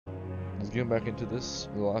getting back into this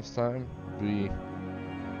the last time.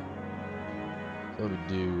 What did we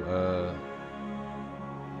do?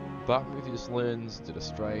 Bought Prometheus lens, did a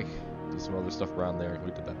strike, did some other stuff around there,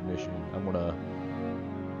 completed that mission. I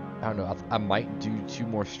don't know, I might do 2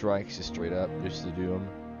 more strikes just straight up, just to do them.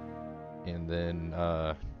 And then,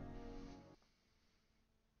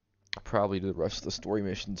 probably do the rest of the story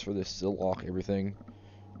missions for this to lock everything.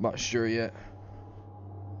 I'm not sure yet.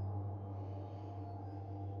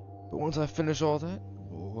 But once I finish all that,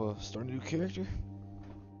 we'll start a new character.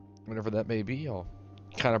 Whenever that may be, I'll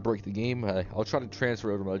kind of break the game. I'll try to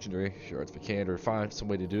transfer over my legendary shards if I can, or find some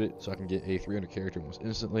way to do it so I can get a 300 character almost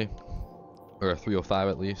instantly, or a 305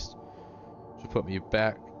 at least. Should put me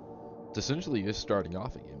back to essentially just starting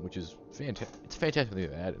off again, which is fantastic. It's fantastic thing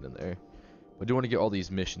to add in there. I do want to get all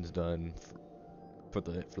these missions done for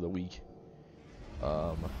the week.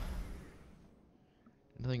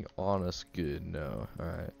 Nothing on us good, no. All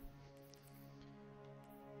right.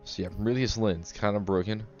 So yeah, Prometheus lens kind of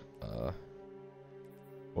broken.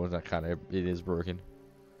 Well, it's not kind of, it is broken.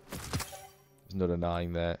 There's no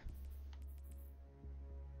denying that.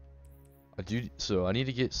 So I need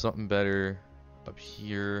to get something better up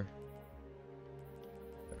here.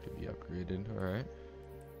 That could be upgraded, alright.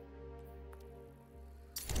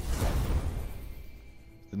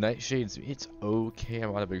 The Nightshades, it's okay,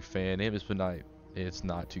 I'm not a big fan. It's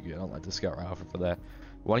not too good. I don't like the Scout Rifle for that.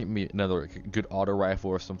 I want to get me another good auto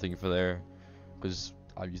rifle or something for there. Because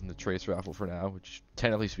I'm using the Trace Rifle for now, which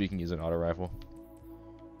technically speaking is an auto rifle.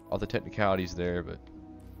 All the technicalities there, but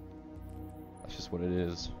that's just what it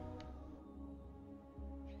is.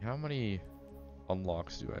 How many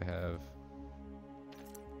unlocks do I have?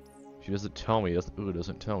 She doesn't tell me. Ooh, it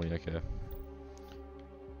doesn't tell me. Okay.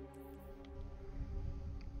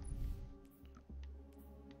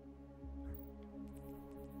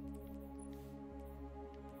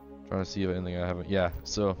 Trying to see if anything I haven't. Yeah,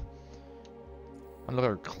 so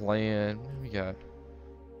another clan. We got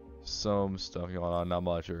some stuff going on, not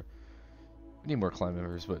much. Or we need more clan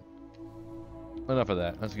members, but enough of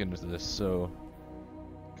that. Let's get into this. So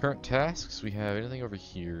current tasks. We have anything over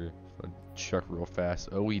here? I'll check real fast.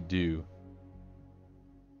 Oh, we do.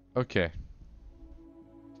 Okay.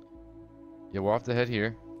 Yeah, we'll have to head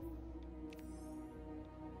here.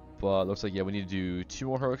 But looks like, yeah, we need to do 2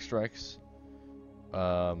 more heroic strikes.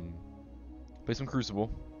 Play some Crucible.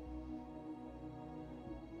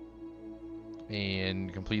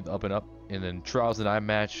 And complete the up and up. And then Trials and I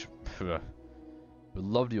match. Would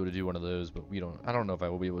love to be able to do one of those, but I don't know if I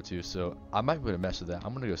will be able to, so I might be able to mess with that.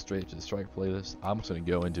 I'm gonna go straight to the strike playlist. I'm just gonna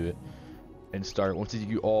go into it and start. Once you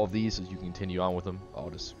do all of these, so you can continue on with them, I'll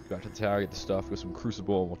just go back to the tower, get the stuff, go some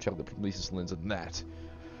Crucible, and we'll check the Prometheus lens and that.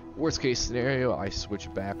 Worst case scenario, I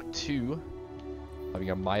switch back to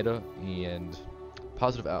having a Mida and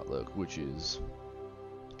Positive Outlook, which is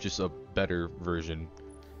just a better version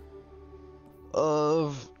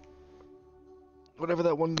of whatever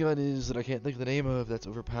that one gun is that I can't think of the name of, that's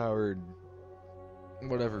overpowered.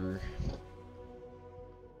 Whatever.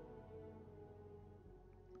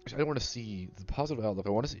 Actually, I want to see the Positive Outlook. I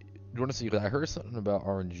want to see because I heard something about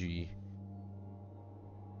RNG.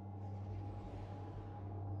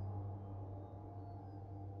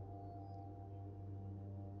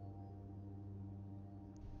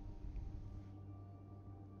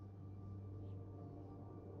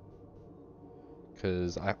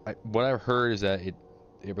 Because what I've heard is that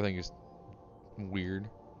everything is weird.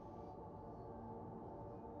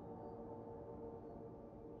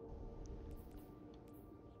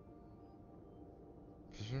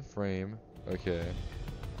 Precision frame. Okay.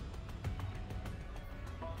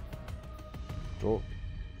 Oh,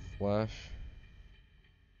 flash.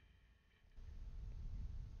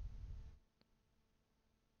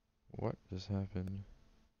 What just happened?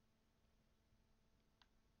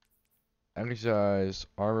 Energize,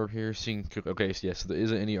 armor piercing. Okay, so yes, so there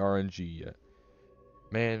isn't any RNG yet.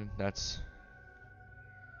 Man, that's.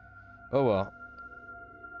 Oh well.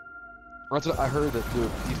 That's what I heard, that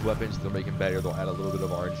these weapons they're making better, they'll add a little bit of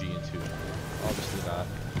RNG into it. Obviously not.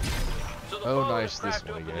 So oh, nice, this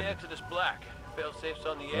one again.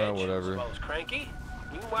 Oh, whatever. Well as cranky.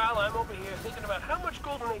 Meanwhile, I'm over here thinking about how much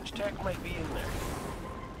Golden Age tech might be in there.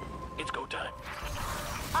 It's go time.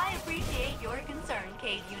 I appreciate your concern,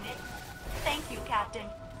 Cade Unit. Thank you, Captain.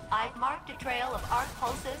 I've marked a trail of arc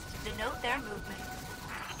pulses to denote their movement.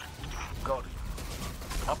 Got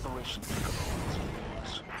it. Operation Piccolo.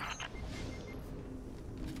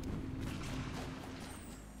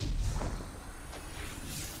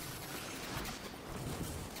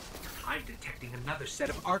 I'm detecting another set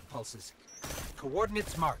of arc pulses.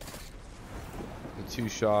 Coordinates marked. The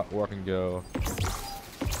 2-shot walk and go.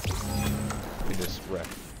 wreck.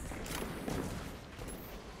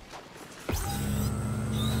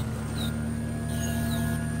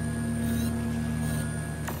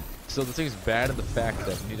 So the thing's bad in the fact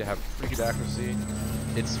that you need to have freaking accuracy.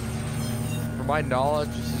 It's, from my knowledge,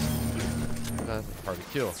 this is hard to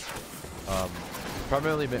kill.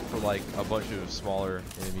 Primarily meant for like a bunch of smaller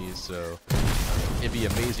enemies, so it'd be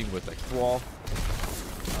amazing with like Thrall.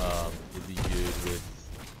 It'd be good with,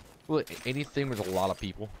 well, anything with a lot of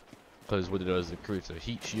people, because what it does is it creates a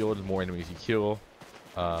heat shield. The more enemies you kill,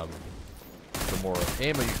 the more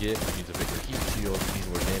ammo you get. It means a bigger heat shield. It means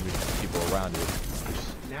more damage to people around it, which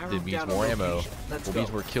then means more ammo. What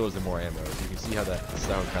means more kills and more ammo. So you can see how that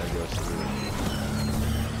sound kind of goes through.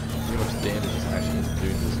 See how much damage is actually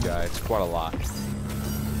doing to this guy. It's quite a lot.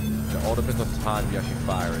 It all depends on the time you actually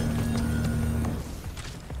fire it.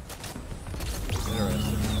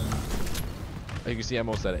 Interesting. You can see I'm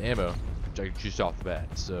almost out of ammo, which I just off the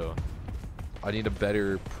bat. So I need a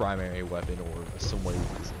better primary weapon or some way to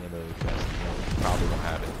get this ammo chest. Probably don't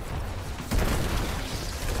have it.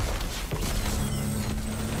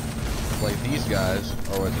 Like these guys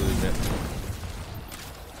are what's really meant.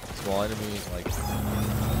 Small enemies, like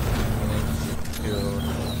killed,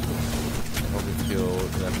 overkilled,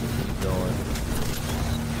 you have to keep going.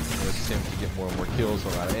 And it's the same to get more and more kills, so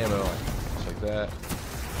I'm out of ammo, just like that.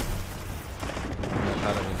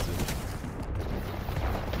 Kind of into.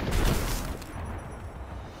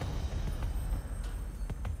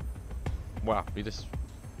 Wow, we just.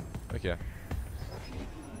 Okay.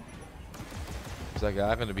 Is that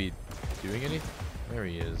guy gonna be doing anything? There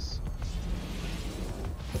he is.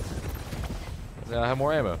 Now I have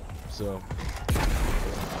more ammo, so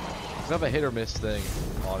it's not a hit or miss thing,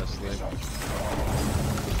 honestly.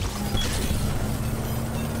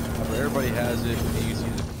 Everybody has it. You can see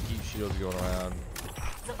the heat shields going around.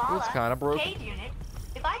 Zavala, It's kind of broken. Cade unit.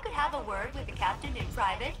 If I could have a word with the captain in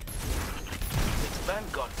private. It's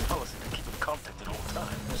Vanguard policy to keep in contact at all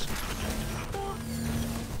times.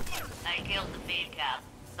 I killed the feed cap.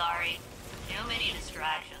 Sorry. Too many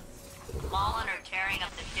distractions. Mullen are tearing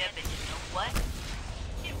up the ship, and you know what?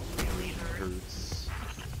 It really hurts.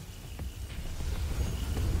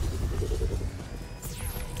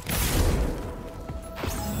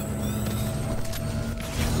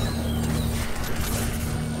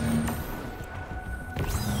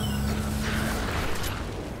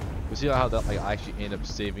 You see how that, like, I actually end up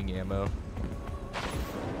saving ammo?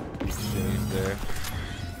 The exchange there.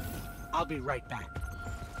 I'll be right back.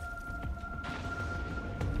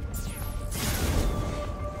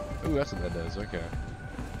 Ooh, that's what that does. Okay.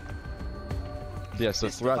 Yeah, so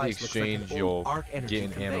throughout the exchange, you'll get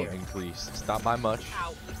an ammo increase. It's not by much,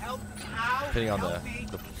 depending on the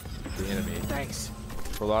enemy. Thanks.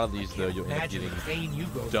 For a lot of these, though, you'll end up getting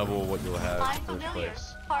double what you'll have I'm in the first familiar.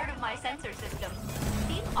 place. Part of my sensor system.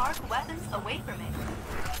 Keep arc weapons away from it.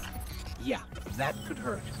 Yeah, that could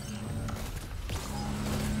hurt.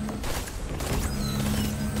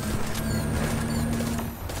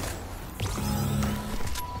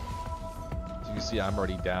 As you can see, I'm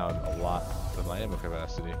already down a lot of my ammo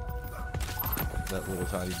capacity. That little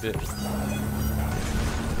tiny bit.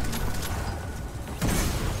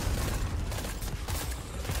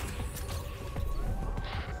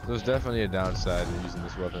 There's definitely a downside to using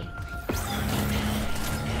this weapon.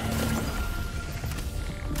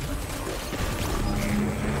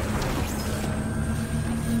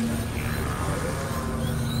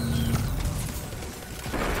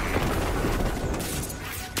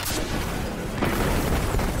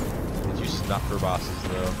 Did you stop for bosses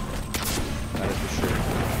though? That is for sure.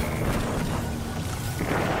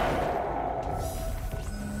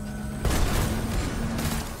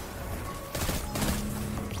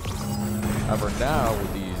 However, now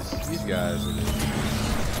with these guys,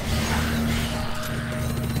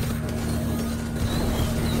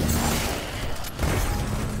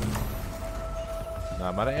 now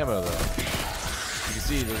I'm out of ammo though. You can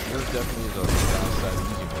see there's definitely a downside to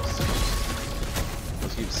using this.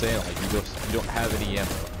 Let's keep saying it, like you don't have any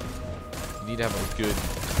ammo. You need to have a good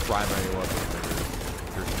primary weapon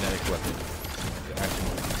or your kinetic weapon to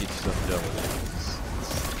actually get stuff done with it.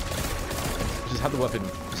 This is how the weapon.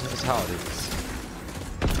 This is how it is.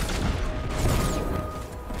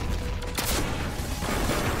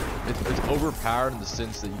 It's overpowered in the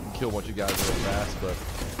sense that you can kill a bunch of guys really fast, but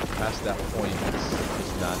past that point,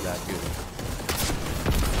 it's not that good.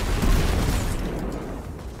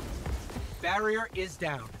 Barrier is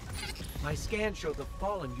down. My scan showed the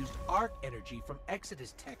Fallen used arc energy from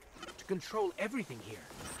Exodus Tech to control everything here,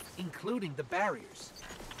 including the barriers.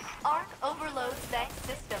 Arc overloads Vex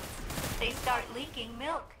systems. They start leaking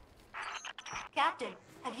milk. Captain,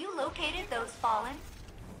 Have you located those fallen?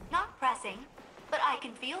 Not pressing, but I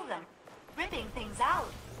can feel them. Ripping things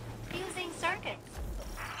out. Fusing circuits.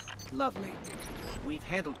 Lovely. We've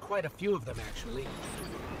handled quite a few of them, actually.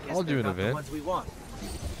 Guess I'll do they're an not event. The ones we want.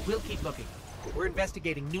 We'll keep looking. We're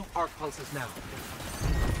investigating new arc pulses now.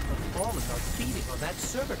 The Fallen are feeding on that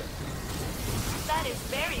servitor. That is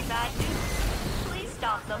very bad news. Please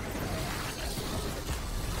stop them.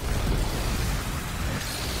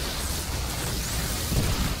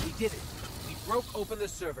 We did it. We broke open the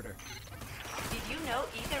servitor. Did you know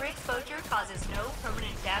ether exposure causes no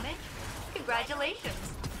permanent damage?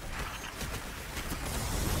 Congratulations.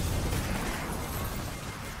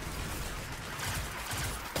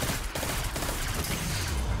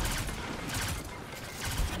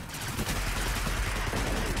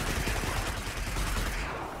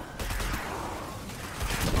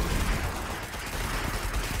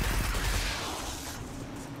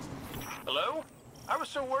 Hello? I was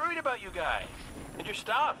so worried about you guys. And your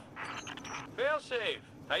stuff. Failsafe.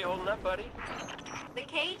 How you holding up, buddy? The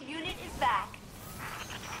Cade unit is back.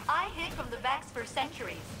 I hid from the Vex for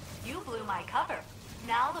centuries. You blew my cover.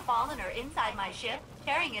 Now the Fallen are inside my ship,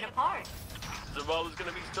 tearing it apart. Zavala's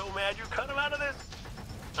gonna be so mad you cut him out of this.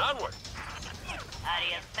 Onward. How do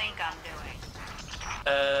you think I'm doing?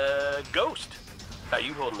 Ghost. How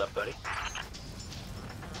you holding up, buddy?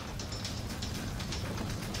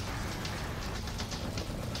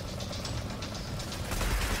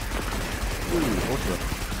 Ooh, Ultra.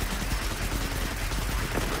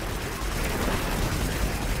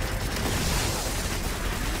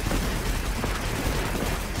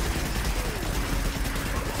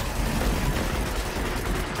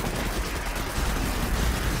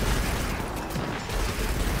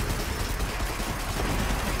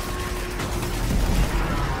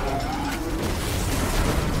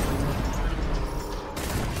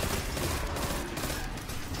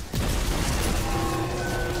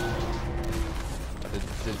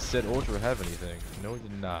 Did Ultra have anything? No, it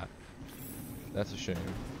did not. That's a shame.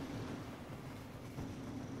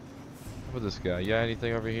 How about this guy? Yeah,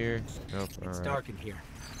 anything over here? Nope. It's dark in here.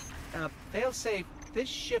 Failsafe, this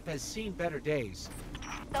ship has seen better days.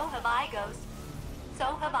 So have I, Ghost. So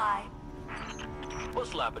have I. We'll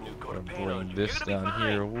slap a new coat of paint on Bring you. this You're gonna be down fine.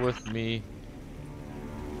 here with me.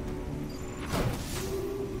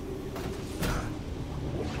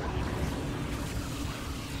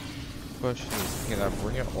 Question is, can I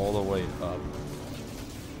bring it all the way up?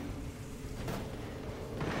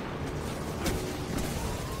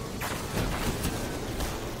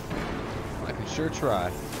 I can sure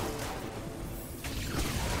try.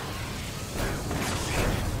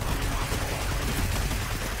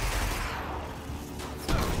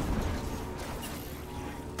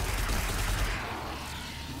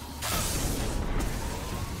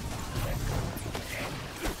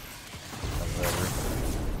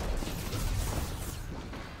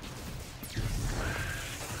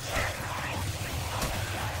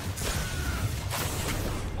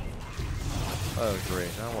 Oh great,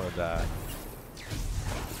 I don't want to die.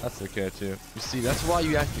 That's okay too. You see, that's why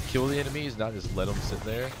you have to kill the enemies, not just let them sit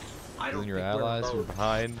there. I And don't then your think we're allies who are alone.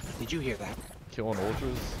 behind, Did you hear that? killing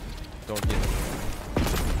ultras, don't get it.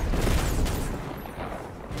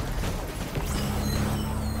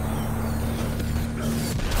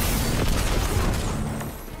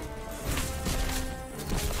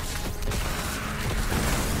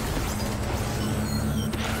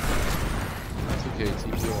 That's okay,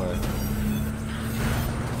 TP away.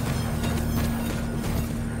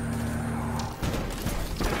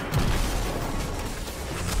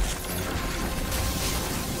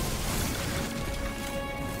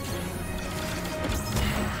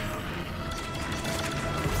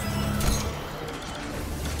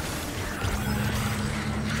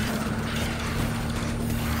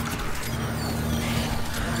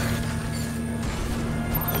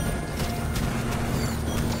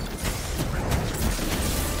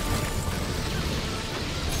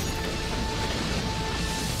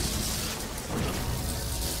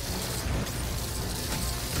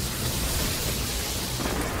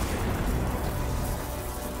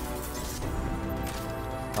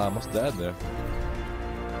 I almost died there.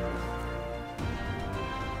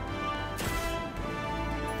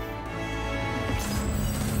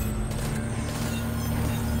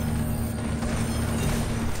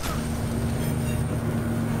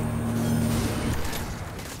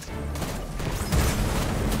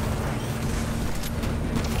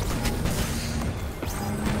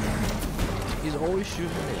 He's always shooting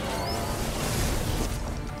me.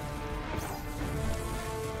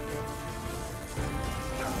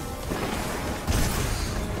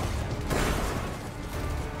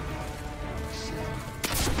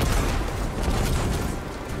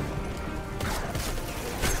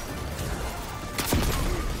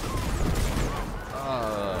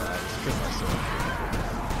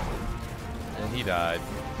 died.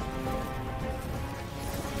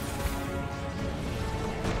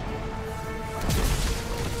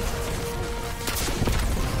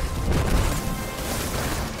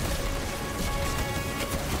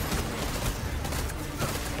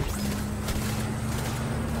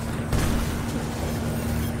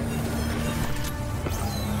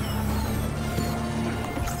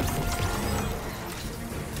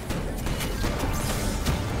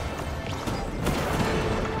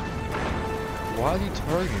 Why is he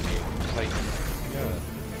targeting me? Like, yeah.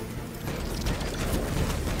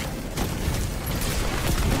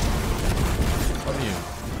 Immune.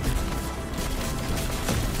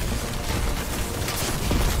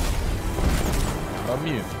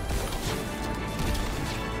 Immune.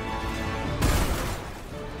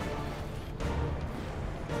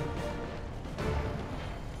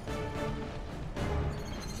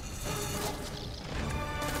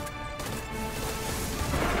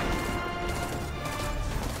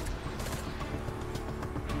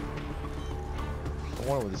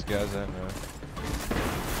 I wonder where this guy's at now.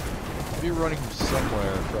 Maybe running from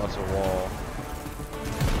somewhere across a wall.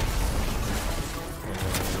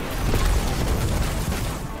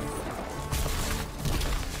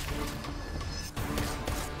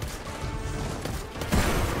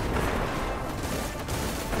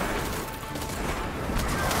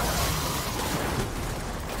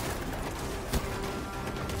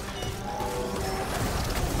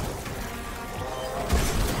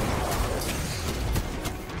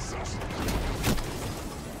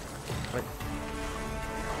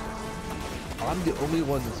 I'm the only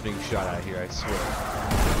one that's being shot at here, I swear.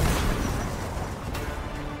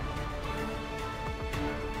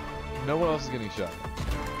 No one else is getting shot.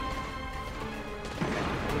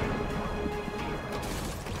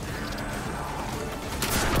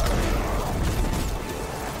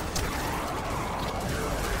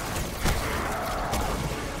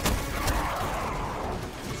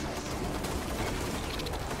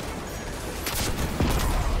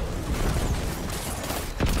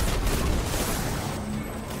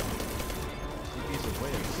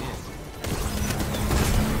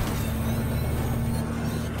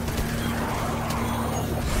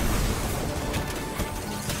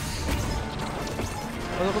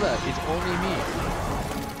 Oh, look at that, it's only me.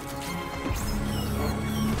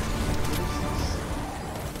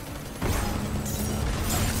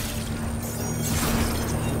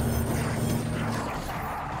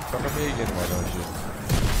 Fuck me again, why don't you?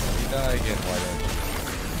 Let me die again, why don't you?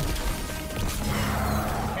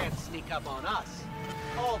 Can't sneak up on us.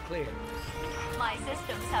 All clear. My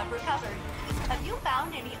systems have recovered. Have you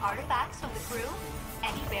found any artifacts from the crew?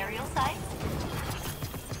 Any burial sites?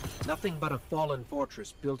 Nothing but a fallen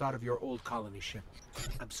fortress built out of your old colony ship.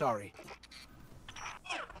 I'm sorry.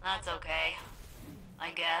 That's okay.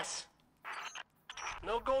 I guess.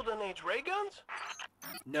 No Golden Age ray guns?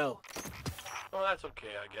 No. Well, that's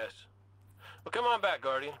okay, I guess. Well, come on back,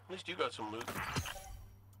 Guardian. At least you got some loot.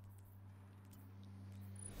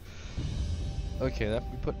 Okay, that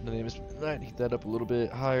we put the name is right, heat that up a little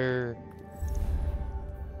bit higher.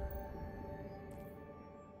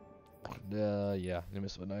 Yeah, I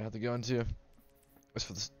missed what I have to go into. As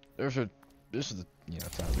for this, this is the, you know,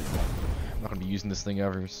 time. I'm not gonna be using this thing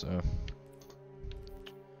ever, so.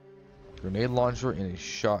 Grenade launcher and a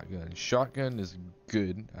shotgun. Shotgun is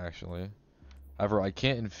good, actually. However, I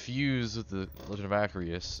can't infuse with the Legend of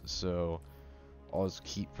Acreus, so I'll just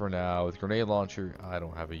keep for now. With grenade launcher, I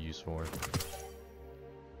don't have a use for it.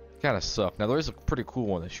 Kind of suck. Now there is a pretty cool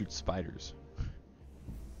one that shoots spiders.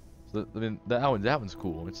 So I mean, that one's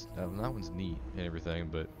cool. It's that one's neat and everything,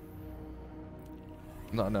 but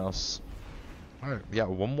nothing else. All right, we got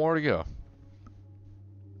one more to go.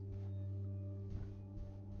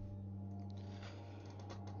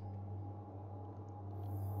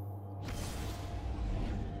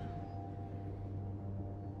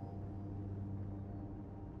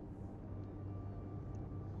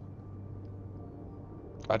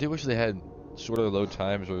 I do wish they had shorter load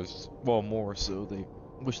times, or well, more so. They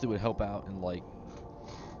wish they would help out and like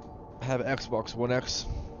have XboxoneX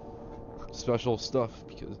special stuff,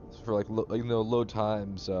 because for like load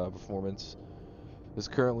times, performance. Because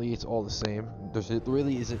currently it's all the same. There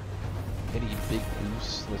really isn't any big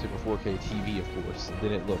boosts unless you have a 4K TV, of course.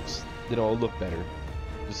 Then it'll look better.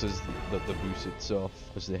 Just as the boost itself,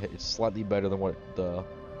 it's slightly better than what the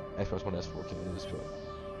Xbox One S 4K is, but.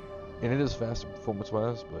 And it is faster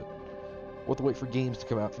performance-wise, but we'll have to wait for games to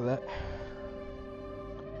come out for that.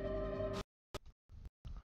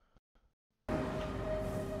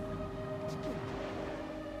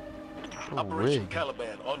 Operation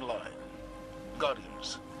Caliban online.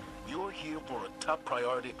 Guardians, you're here for a top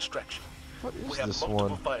priority extraction. What We is have this multiple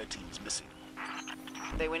one? fire teams missing.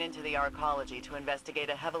 They went into the arcology to investigate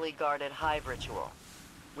a heavily guarded hive ritual.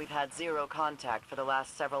 We've had zero contact for the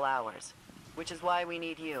last several hours, which is why we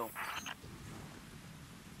need you.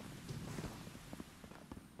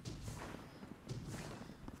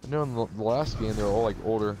 You know, in the last game, they're all like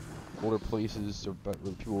older places, so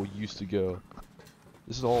where people used to go.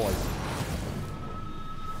 This is all like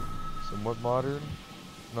somewhat modern.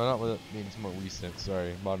 No, not what that means. Somewhat recent.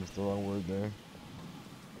 Sorry, modern's the wrong word there.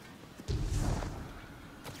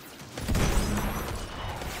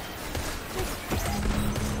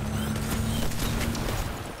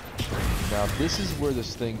 Now this is where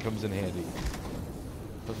this thing comes in handy,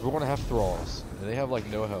 because we're gonna have thralls, and they have like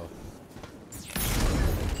no health.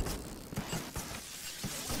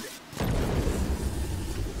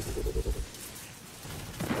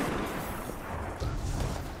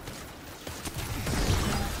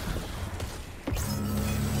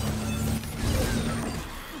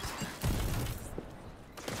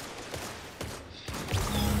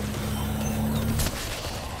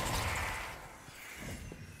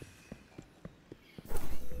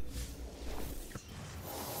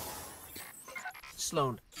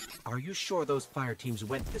 Sloan, are you sure those fire teams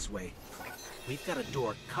went this way? We've got a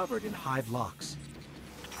door covered in hive locks.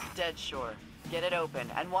 Dead sure. Get it open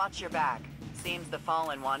and watch your back. Seems the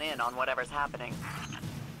Fallen want in on whatever's happening.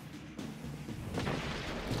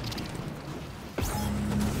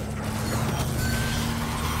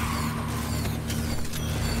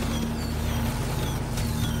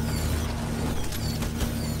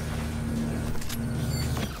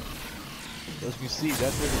 As we see,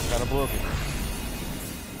 that thing is kind of broken.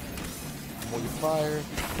 The more you fire,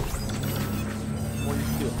 the more you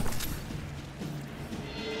kill.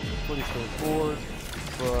 Pretty straightforward,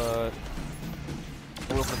 but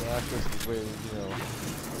open access is where, you know,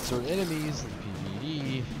 certain enemies, like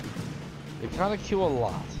PvE, they kind of kill a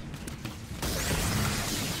lot.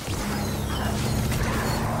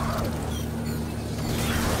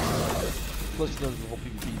 Plus, you know, the whole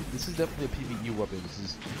PvP. This is definitely a PvE weapon. This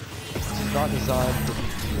is not designed for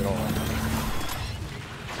PvP at all.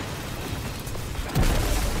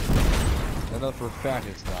 I know for a fact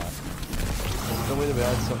it's not. There's no way to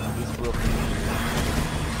add something this broken.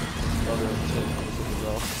 Other intent as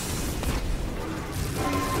well.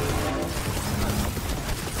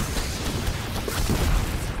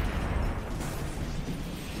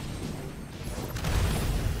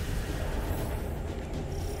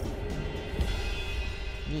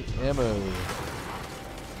 Need ammo.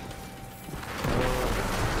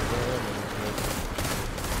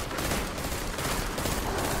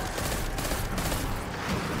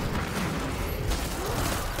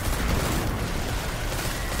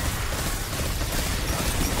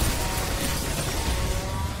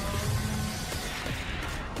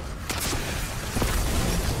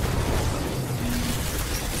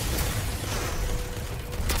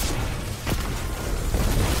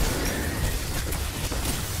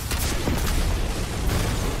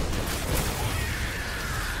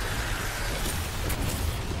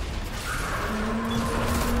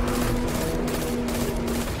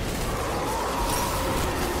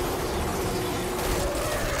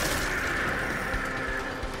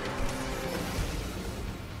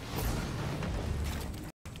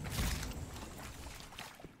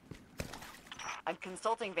 I'm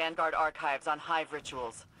consulting Vanguard archives on hive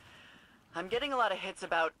rituals. I'm getting a lot of hits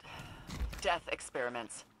about death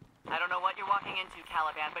experiments. I don't know what you're walking into,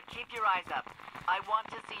 Caliban, but keep your eyes up. I want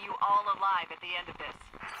to see you all alive at the end of this.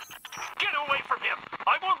 Get away from him!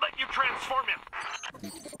 I won't let you transform him!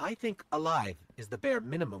 I think alive is the bare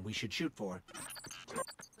minimum we should shoot for.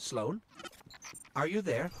 Sloan? Are you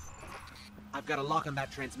there? I've got a lock on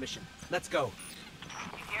that transmission. Let's go.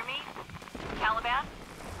 You hear me? Caliban?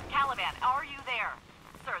 Caliban, are you there?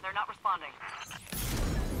 Sir, they're not responding.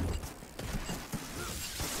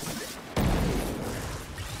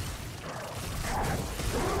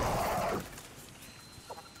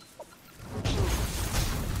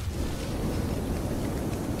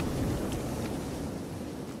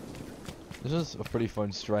 This is a pretty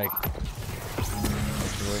fun strike.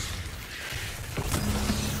 Actually.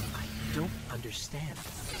 I don't understand.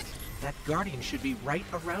 That Guardian should be right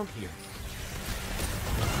around here.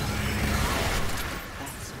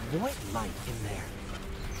 That's white light in there.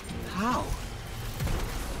 How?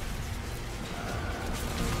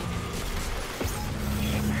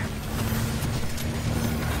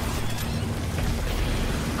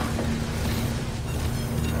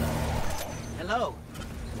 Hello?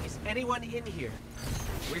 Is anyone in here?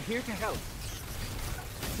 We're here to help.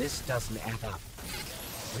 This doesn't add up.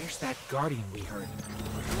 Where's that Guardian we heard?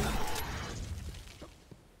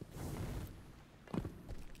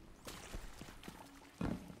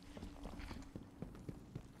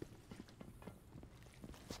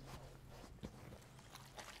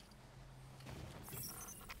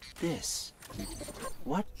 this?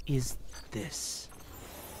 What is this?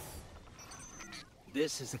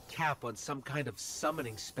 This is a cap on some kind of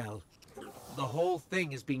summoning spell. The whole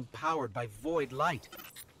thing is being powered by void light.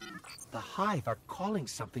 The Hive are calling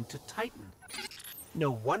something to Titan.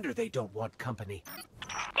 No wonder they don't want company.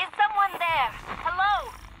 Is someone there?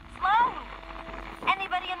 Hello? Sloan?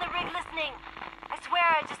 Anybody in the rig listening? I swear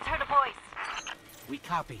I just heard a voice. We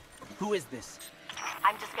copy. Who is this?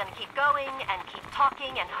 I'm just gonna keep going and keep talking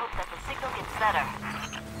and hope that the signal gets better.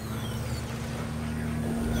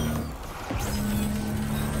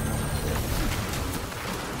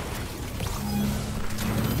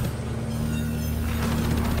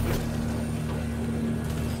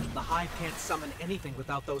 The Hive can't summon anything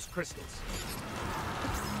without those crystals.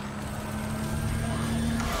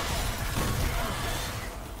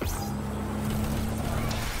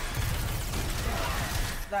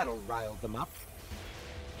 That'll rile them up.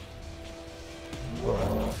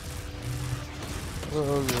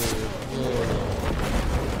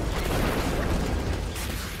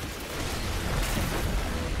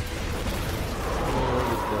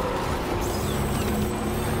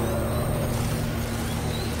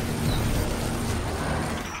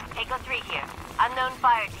 Echo 3 here. Unknown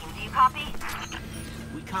fire team, do you copy?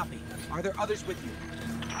 We copy. Are there others with you?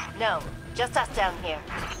 No, just us down here.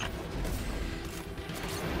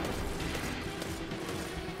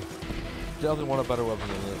 Definitely want a better weapon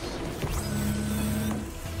than this.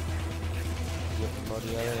 Get the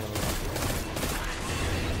money out of here.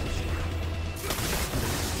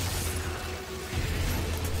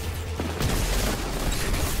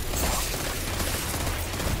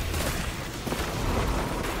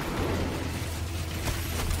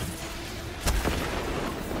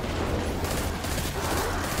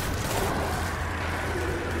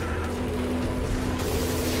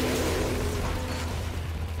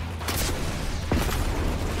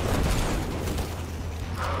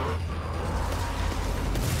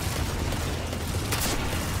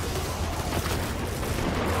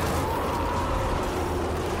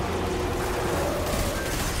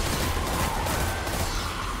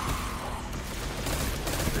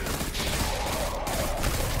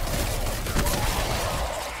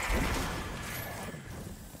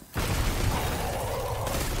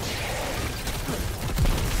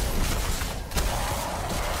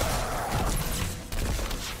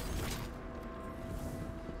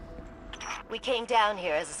 We came down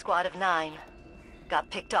here as a squad of 9. Got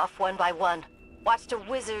picked off one by one. Watched a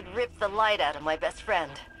wizard rip the light out of my best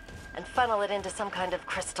friend and funnel it into some kind of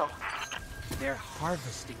crystal. They're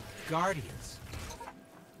harvesting Guardians.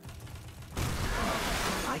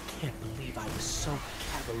 I can't believe I was so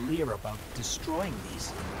cavalier about destroying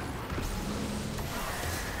these.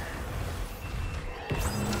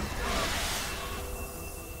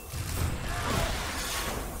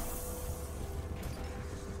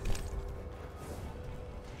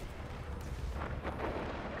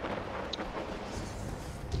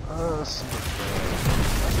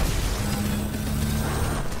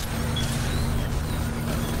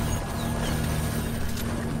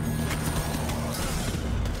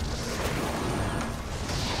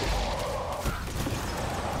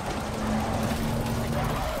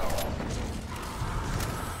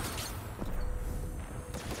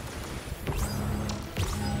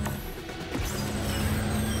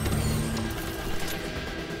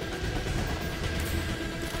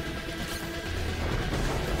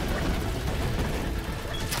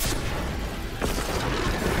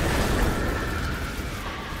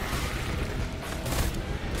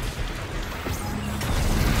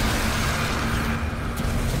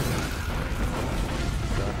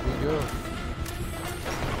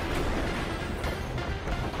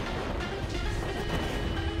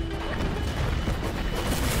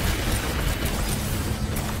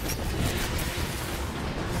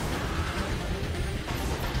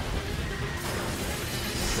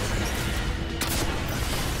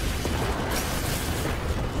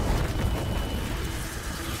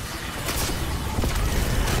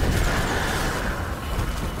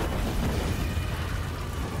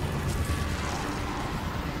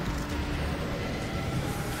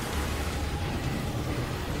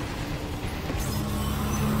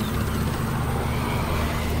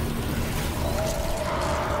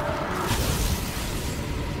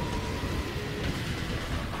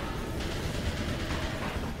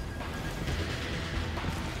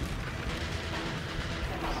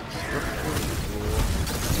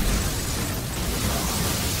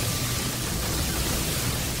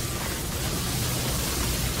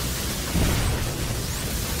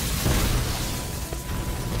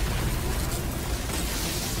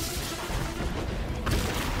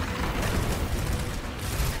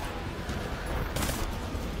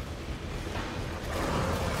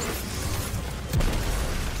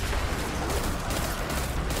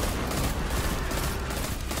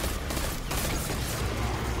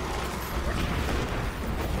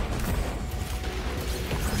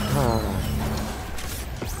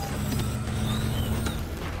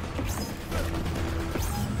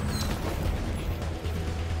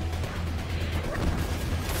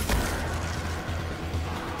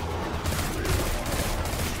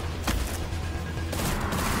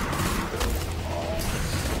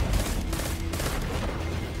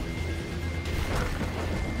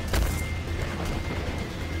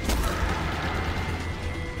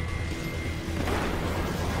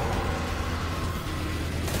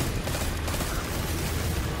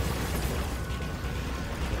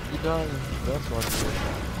 die, that's not good.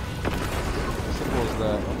 Simple as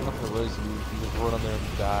that. I'm not gonna raise you. You just run on there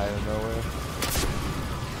and die out of nowhere.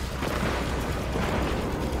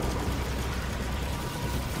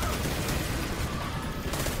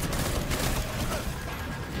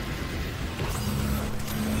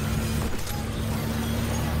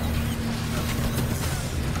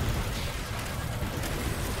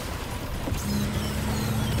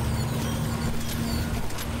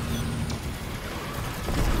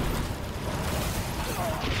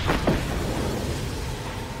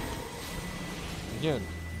 Again,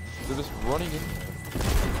 they're just running in there.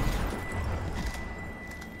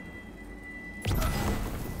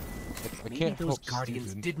 I Maybe can't those help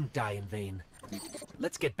guardians stupid. didn't die in vain.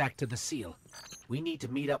 Let's get back to the seal. We need to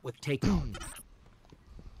meet up with Takeoff.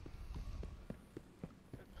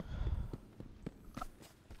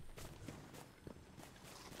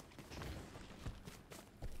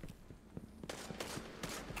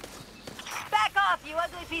 Back off, you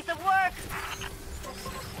ugly piece of work!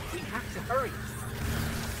 We have to hurry.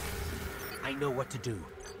 I know what to do.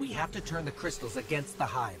 We have to turn the crystals against the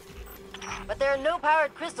hive. But there are no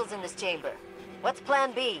powered crystals in this chamber. What's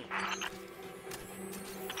plan B?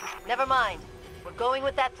 Never mind. We're going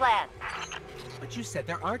with that plan. But you said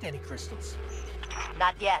there aren't any crystals.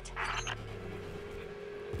 Not yet.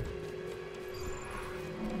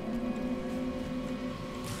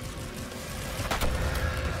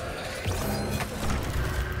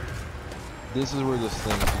 This is where this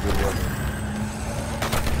thing is a good weapon.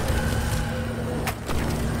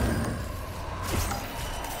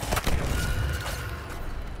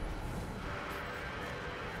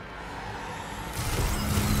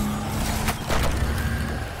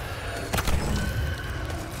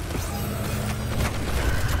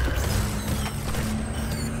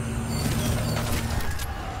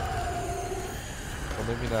 Or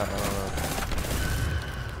maybe not, I don't know.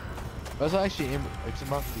 I was actually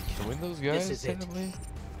about to be killing those guys, This is it. technically.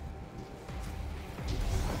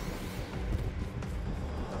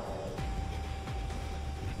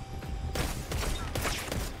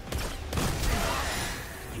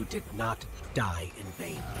 You did not die in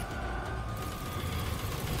vain.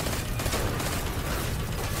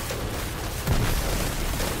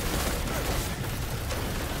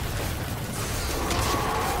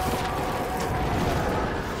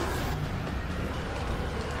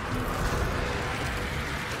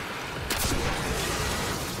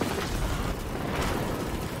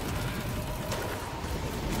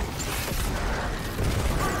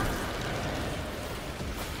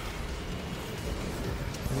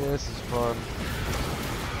 Yeah, this is fun.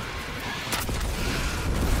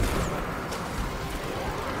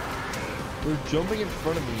 They're jumping in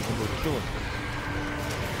front of me and they're killing me.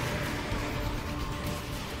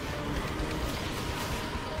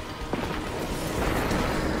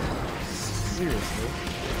 Seriously?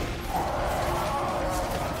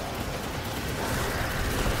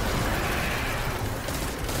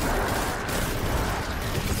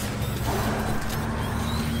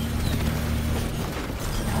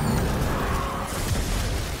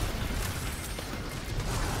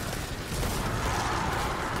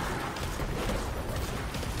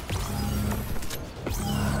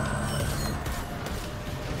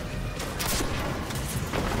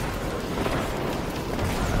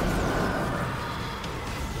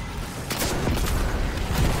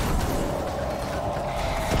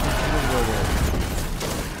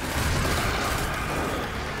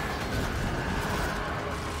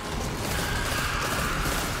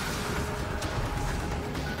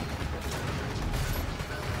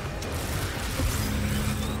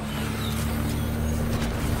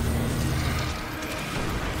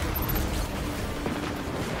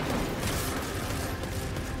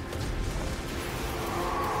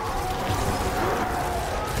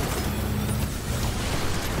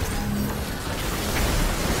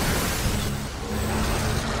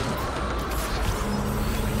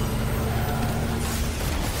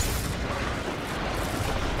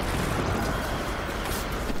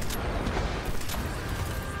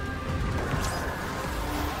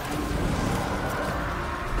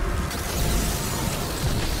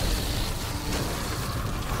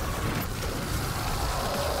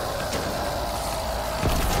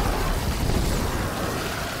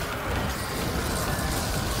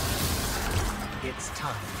 It's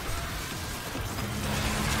time.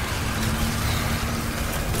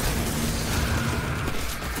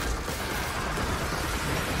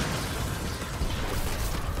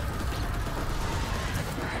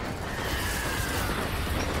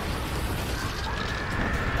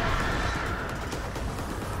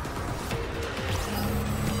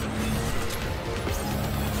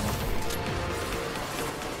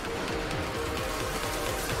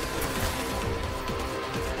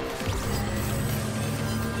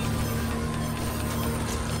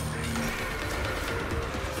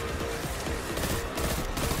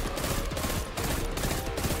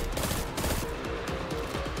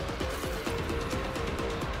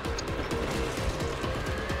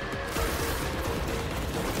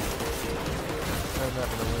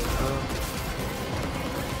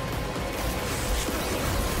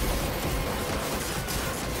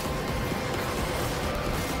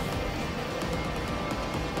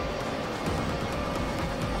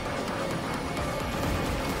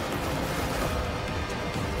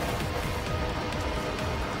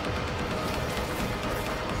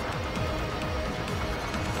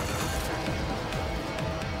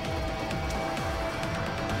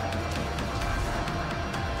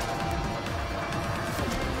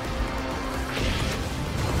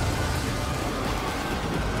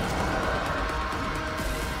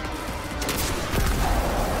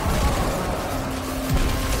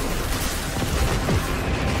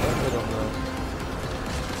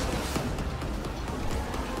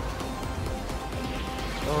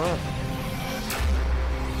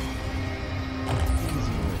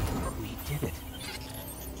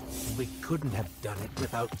 We couldn't have done it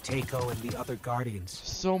without Takeo and the other Guardians.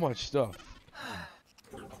 So much stuff.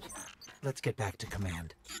 Let's get back to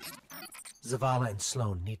command. Zavala and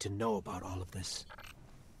Sloan need to know about all of this.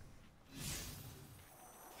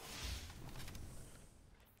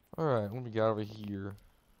 Alright, what we got over here?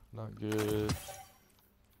 Not good.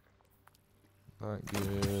 Not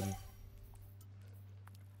good.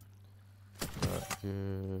 Not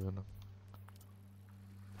good.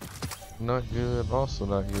 Not good. Also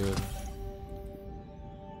not good.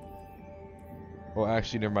 Well,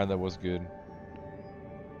 actually, never mind. That was good.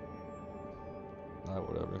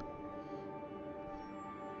 Whatever.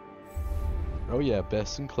 Oh yeah,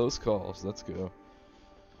 best in close calls. Let's go.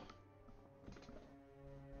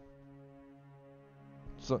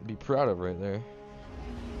 Something to be proud of right there.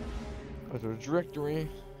 There's our directory.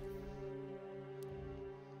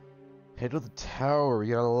 Head to the tower. We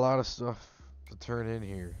got a lot of stuff to turn in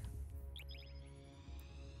here.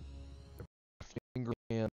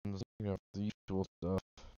 Engrams, you know, the usual stuff.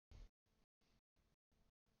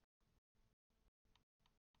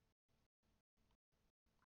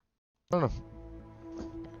 I don't know.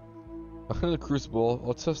 I'll the Crucible.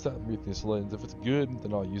 I'll test that Prometheus lens. If it's good,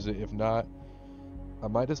 then I'll use it. If not, I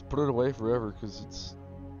might just put it away forever because it's.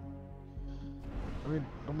 I mean,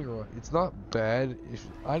 don't be wrong. It's not bad. If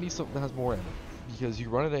I need something that has more ammo, because you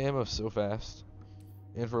run out of ammo so fast,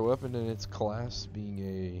 and for a weapon in its class being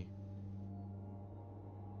a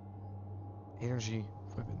energy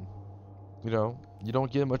weapon, you know, you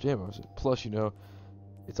don't get much ammo. Plus, you know,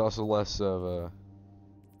 it's also less of a.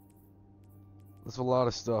 There's a lot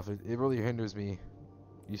of stuff. It really hinders me.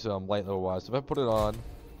 You saw I'm light level wise. So if I put it on, I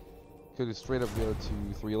could straight up go to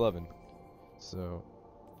 311. So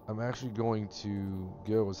I'm actually going to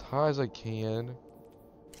go as high as I can,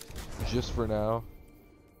 just for now,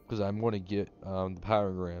 because I'm going to get the power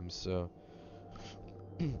grams. So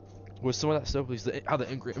with some of that stuff, because how the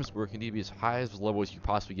engrams work, you need to be as high as level as you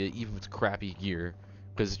possibly get, even if it's crappy gear,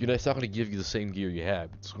 because you know it's not going to give you the same gear you have.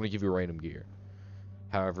 It's going to give you random gear.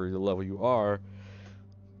 However, the level you are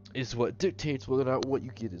is what dictates whether or not what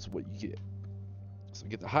you get is what you get. So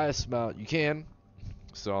get the highest amount you can.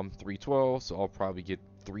 So I'm 312, so I'll probably get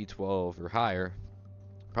 312 or higher.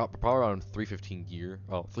 Probably around 315 gear.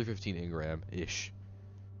 Oh, 315 engram-ish.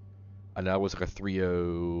 And that was like a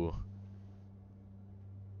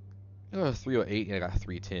 308 and I got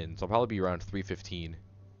 310. So I'll probably be around 315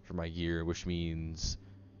 for my gear, which means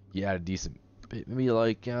you add a decent, maybe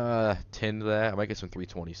like 10 to that. I might get some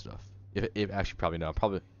 320 stuff. If actually probably no. I'll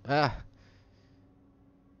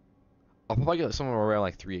probably get somewhere around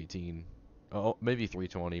like 318. Oh, maybe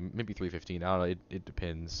 320, maybe 315. I don't know. It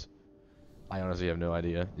depends. I honestly have no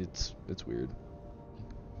idea. It's weird.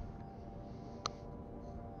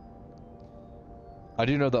 I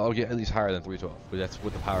do know that I'll get at least higher than 312, but that's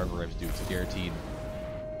what the power grams do. It's a guaranteed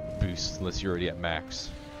boost unless you're already at max.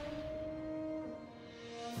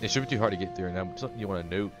 It shouldn't be too hard to get there, and that's something you want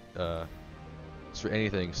to note for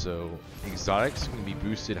anything. So exotics can be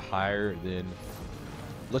boosted higher than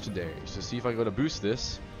legendary. So see if I go to boost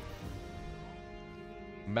this.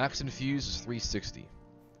 Max infuse is 360.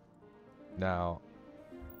 Now,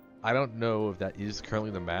 I don't know if that is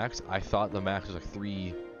currently the max. I thought the max was like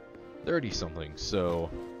 330 something. So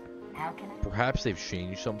perhaps they've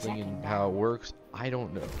changed something in how it works. I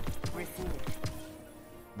don't know.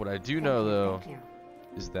 What I do know though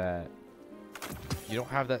is that you don't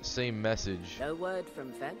have that same message No word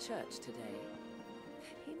from Fenchurch today.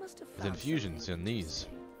 He must have with infusions in these,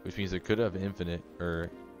 which means it could have infinite or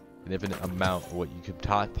an infinite amount of what you could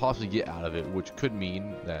possibly get out of it, which could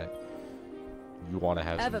mean that you want to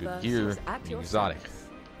have some good gear, being exotic.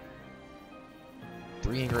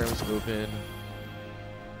 3 engrams open.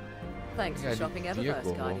 Thanks for shopping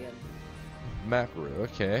Eververse, Guardian. Macro,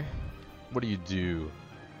 okay. What do you do?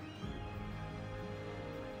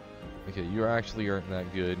 Okay, you actually aren't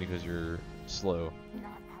that good because you're slow.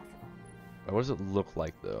 What does it look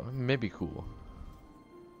like though? Maybe cool.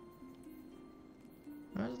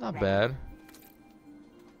 That's not bad.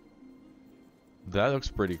 That looks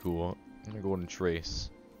pretty cool. I'm gonna go and trace.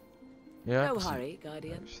 Yeah. No hurry,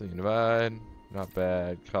 Guardian. Actually, divide. Not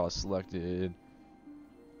bad. Call selected.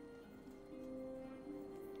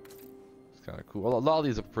 It's kind of cool. A lot of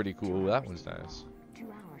these are pretty cool. That one's nice. 2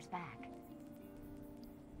 hours back.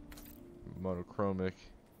 Monochromic.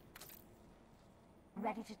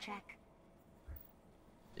 Ready to check.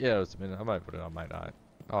 Yeah, it's a minute. I might put it on, might not.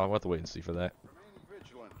 Oh, I'll have to wait and see for that.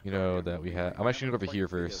 You know that we have. I'm actually gonna go over here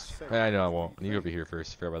first. I know I won't. I need to go over here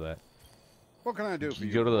first. Fair about that. What can I do for you?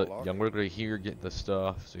 You go to the. Yeah, I'm gonna go here, get the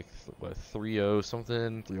stuff. So what? 30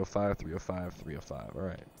 something, 305, 305, 305. All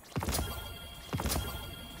right.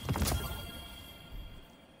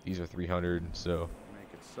 These are 300, so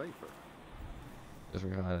Make it safer. those are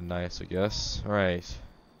kind of nice, I guess. All right.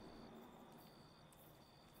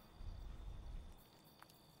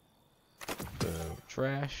 So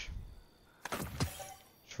trash,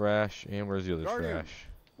 trash, and where's the other Guardian. trash?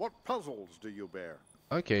 What puzzles do you bear?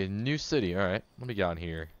 Okay, new city. All right, what do we got in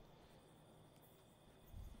here?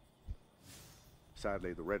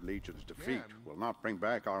 Sadly, the Red Legion's defeat will not bring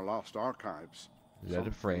back our lost archives. Red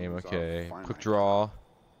Some frame. things are Okay, quick finite. draw,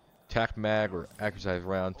 tac mag or accuratize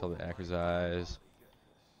round till the accuratize.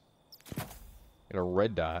 Got a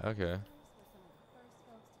red dot. Okay.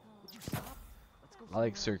 I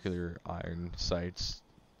like circular iron sights.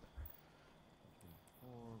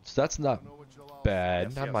 So that's not bad.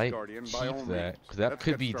 Yes, I yes, might Guardian, keep by all that means. because that Let's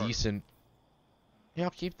could get be started. decent. Yeah, I'll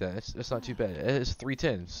keep that. It's not too bad. It's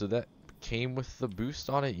 310, so that came with the boost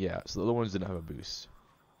on it. Yeah, so the other ones didn't have a boost.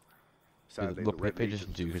 Sadly, Look, the Red pay attention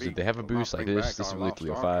Legion's to because if defeat they have a will boost not like bring this, back this is our really lost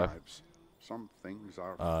 305. archives. Some things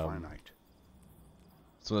are Um, finite.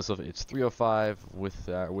 So that's it's 305 with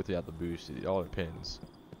without the boost. It all depends.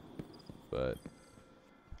 But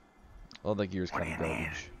all that gear is kind of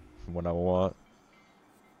garbage from what I want.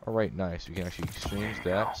 All right, nice. We can actually exchange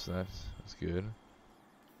that, so that's good.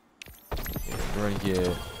 Yeah, we're gonna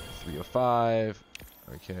get 305.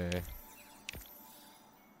 Okay.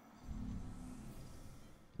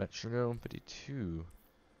 Metronome 52.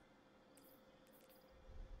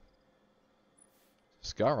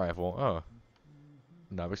 Scout rifle. Oh.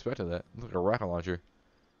 Not expected that. Look like a rocket launcher.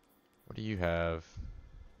 What do you have?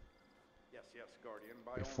 Yes, yes, Guardian.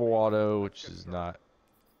 By A all full means. auto, Let's which get is started. not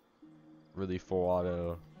really full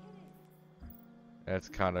auto. That's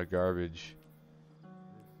kind of garbage.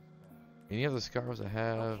 Any other scars I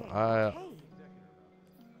have?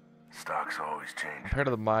 Stocks always change. Compared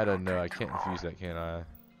to the Mida, no, I can't infuse that, can I?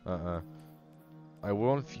 I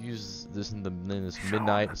will infuse this in this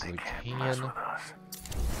midnight so I can.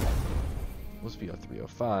 Must be a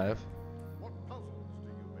 305. What puzzles do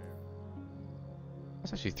you bear?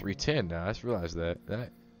 That's actually 310 now. I just realized that.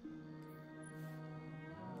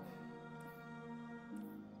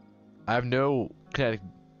 I have no kinetic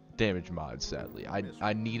damage mods, sadly.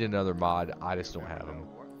 I need another mod. I just don't have them.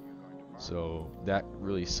 So that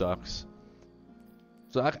really sucks.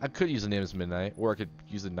 So I could use the Name's Midnight, or I could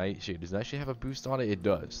use the Nightshade. Does Nightshade have a boost on it? It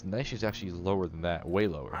does. The Nightshade's actually lower than that, way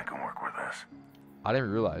lower. I can work with this. I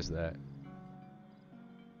didn't realize that.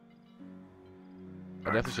 I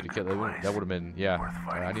definitely should have kept that. That would have been, yeah.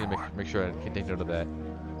 I need to make sure I can take note of that.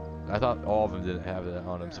 I thought all of them didn't have that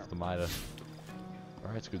on them, except for the Mida.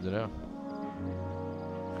 Alright, it's good to know.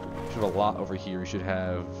 Should have a lot over here. You should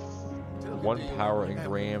have 1 power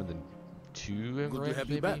engram, then 2 engrams,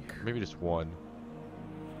 maybe? Maybe just 1.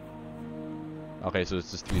 Okay, so it's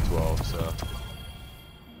just 312, so.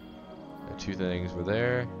 Got 2 things were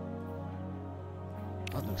there.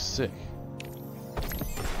 That looks sick.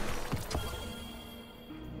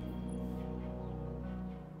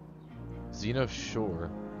 Xeno Shore.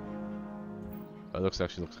 Oh, it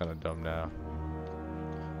actually looks kind of dumb now.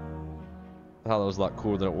 I thought that was a lot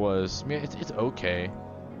cooler than it was. I mean, it's okay.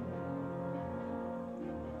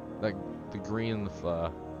 Like the green, I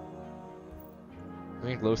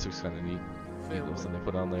think glow stick's kind of neat. Neat little thing they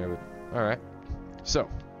put on there, but all right. So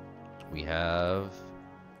we have.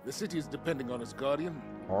 The city is depending on its guardian.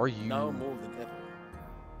 Are you now more than ever?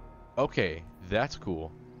 Okay? That's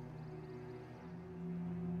cool.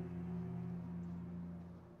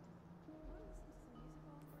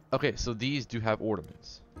 Okay, so these do have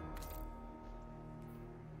ornaments.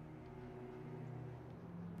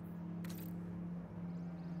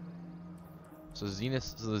 So the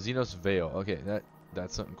Xenos Veil. Okay,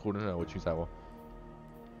 that's something cool to know, which means I will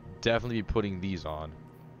definitely be putting these on.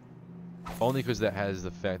 Only because that has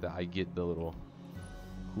the fact that I get the little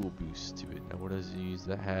cool boost to it. Now what does it use?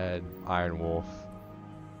 That had Iron Wolf.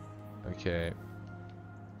 Okay.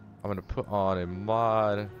 I'm gonna put on a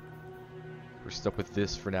mod. We're stuck with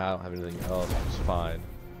this for now. I don't have anything else, which is fine.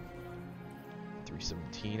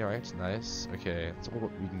 317, alright, it's nice. Okay, that's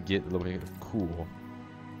what we can get a little bit cool.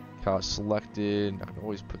 How it's selected. I can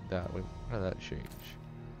always put that. Wait, how did that change?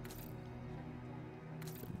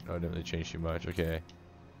 Oh, it didn't really change too much. Okay.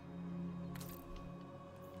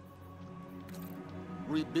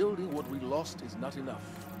 Rebuilding what we lost is not enough.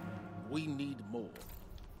 We need more.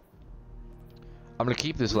 I'm gonna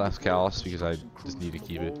keep this last callus because I just need to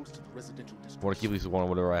keep it. I want to keep at least one,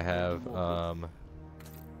 whatever I have.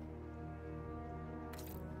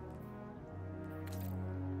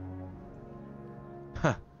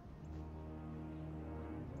 Huh.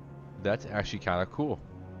 That's actually kind of cool.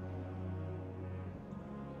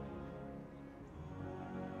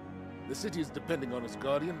 The city is depending on its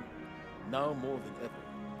guardian, now more than ever.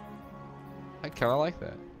 I kind of like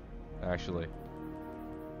that, actually.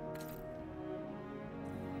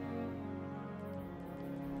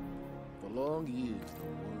 For long years, the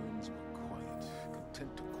worms were quiet,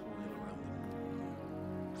 content to coil around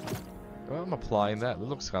them. Well, I'm applying that. That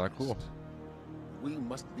looks kind of cool. We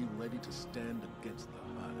must be ready to stand against the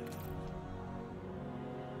Hive.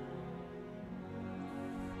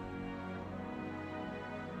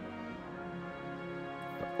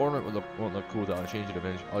 The ornament won't look cool though. I'll change it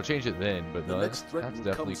eventually. I'll change it then, but no, that's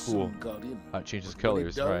definitely cool. It changes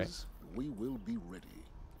colors, right? We will be ready.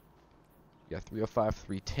 Yeah, 305,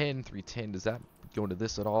 310, 310. Does that go into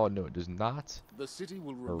this at all? No, it does not. The city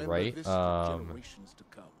will remember Alright, this for generations to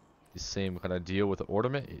come. The same kind of deal with the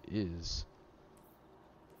ornament. It is.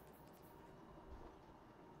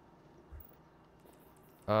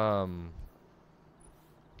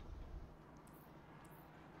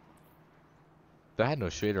 That had no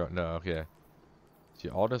shader on. No, okay. See,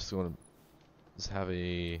 I'll just want to just have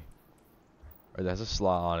a. Or there's a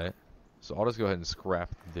slot on it, so I'll just go ahead and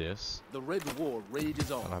scrap this. The Red War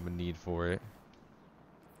rages on. I don't have a need for it.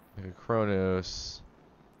 Make a Chronos.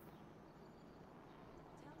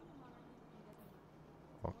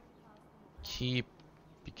 I'll keep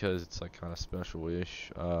because it's like kind of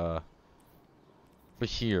special-ish. But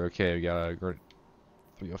here, okay, we got a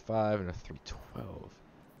 305 and a 312.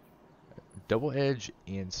 Double edge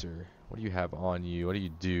answer. What do you have on you? What do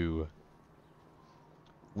you do?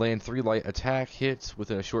 Land 3 light attack hits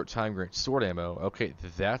within a short time, grant sword ammo. Okay,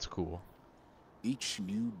 that's cool. Each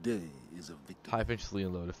new day is a victory. High eventually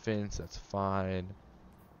and low defense, that's fine.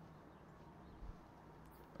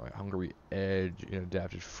 Alright, hungry edge,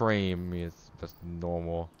 adapted frame. I mean, that's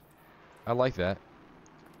normal. I like that.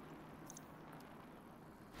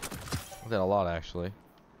 I like that a lot, actually.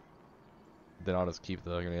 Then I'll just keep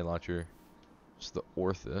the grenade launcher. Just the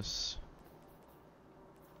Orthus.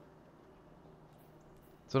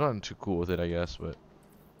 So not too cool with it, I guess, but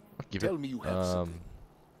I'll give Tell me you have something.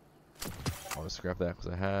 I'll just scrap that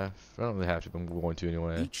because I don't really have to, but I'm going to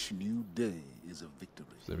anyway. Each new day is a victory.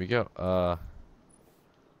 So there we go.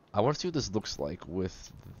 I want to see what this looks like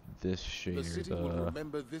with this shader. The city will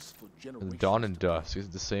remember this for generations. The Dawn and Dusk. Is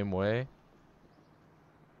it the same way?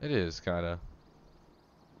 It is, kind of.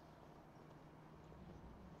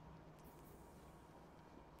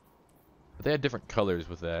 But they had different colors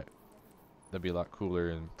with that. That'd be a lot cooler,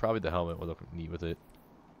 and probably the helmet would look neat with it.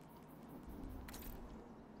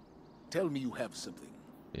 Tell me you have something.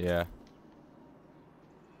 Yeah.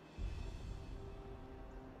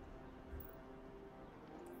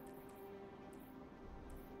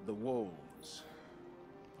 The walls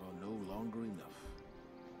are no longer enough.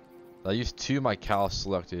 I used 2 of my cal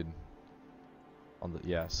selected on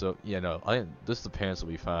the so yeah, no, I think the pants will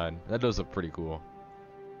be fine. That does look pretty cool.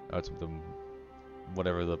 That's the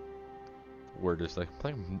whatever the word is, like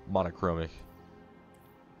playing monochromic.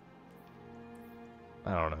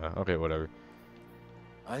 I don't know. Okay, whatever.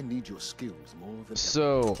 I need your skills more than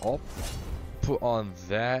so ever. I'll put on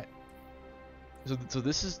that. So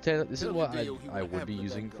this is what I would be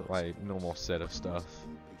using for my normal set of stuff.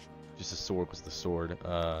 Just a sword was the sword.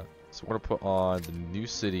 So we're gonna put on the new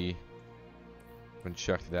city. I'm gonna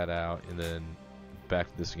check that out, and then back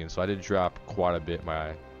to this again. So I did drop quite a bit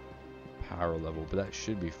my power level, but that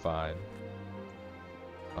should be fine.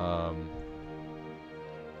 Alright.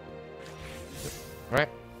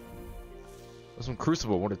 There's some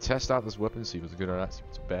Crucible. I want to test out this weapon, see if it's good or not, see if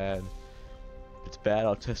it's bad. If it's bad,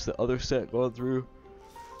 I'll test the other set going through.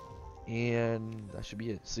 And that should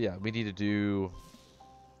be it. So yeah, we need to do...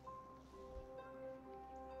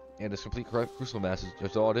 And it's complete Crucible Mass.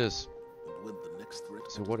 That's all it is.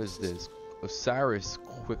 So what is this? Osiris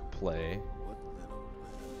Quick Play.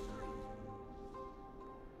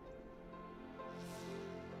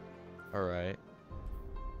 Alright.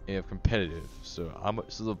 And you have competitive. So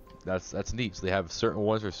that's neat. So they have certain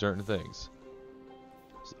ones for certain things.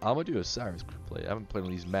 So I'm gonna do Osiris Quick Play. I haven't played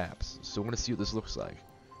on these maps, so I'm gonna see what this looks like.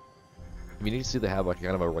 I mean, you need to see they have like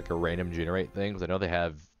kind of a random generate thing, because I know they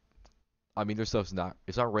have. I mean, their stuff's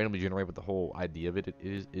it's not randomly generated, but the whole idea of it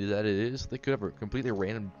is that it is. They could have a completely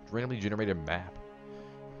randomly generated map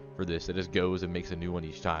for this that just goes and makes a new one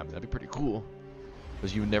each time. That'd be pretty cool,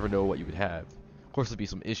 because you would never know what you would have. Of course, there'd be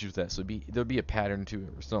some issues with that, so there'd be a pattern to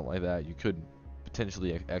it or something like that you could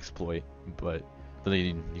potentially exploit, but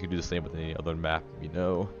then you can do the same with any other map, you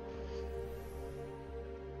know.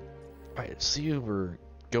 Alright, let's see who we're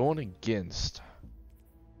going against.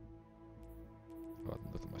 Oh,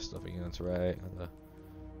 look at my stuff again, that's right.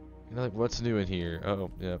 What's new in here?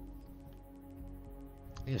 Oh, yeah.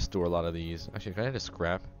 I need to store a lot of these. Actually, can I just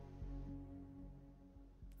scrap?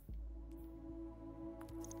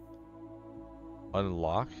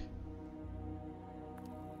 Unlock?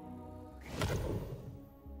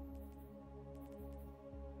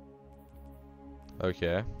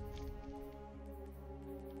 Okay.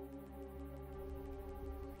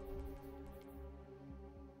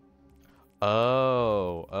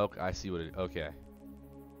 Oh, okay, I see what it, okay.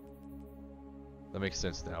 That makes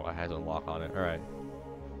sense now. I had to unlock on it. Alright.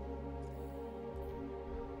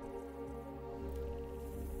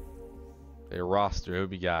 A roster, who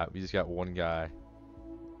we got? We just got one guy.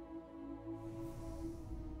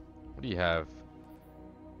 What do you have?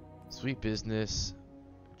 Sweet business.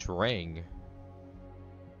 Drang.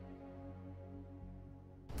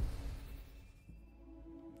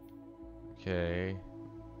 Okay.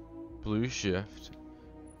 Blue shift.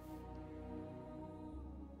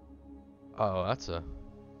 Oh, that's a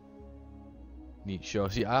neat show.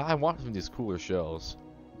 See, I want some of these cooler shells.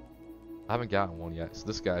 I haven't gotten one yet, so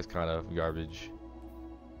this guy's kind of garbage.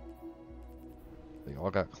 They all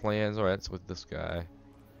got clans. Alright, that's with this guy.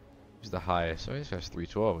 He's the highest. Oh, this guy's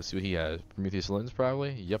 312. Let's see what he has. Prometheus lens,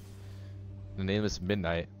 probably? Yep. The name is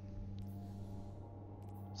Midnight.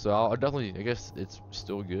 So I'll definitely, I guess it's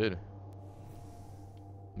still good.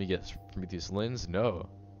 Let me guess. Prometheus lens? No.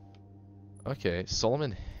 Okay,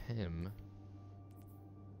 Solomon Him.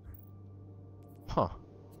 Huh.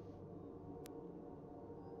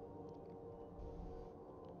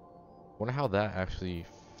 Wonder how that actually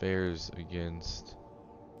fares against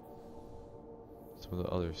some of the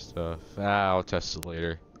other stuff. I'll test it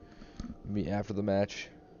later. Maybe after the match.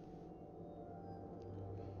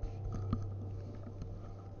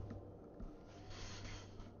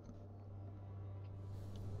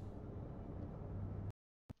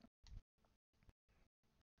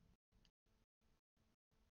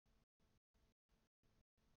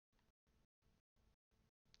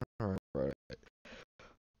 Alright.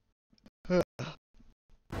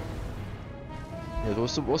 Yeah,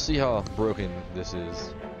 we'll see how broken this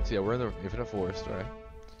is. So yeah, we're in the Infinite Forest, right?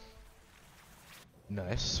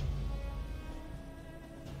 Nice.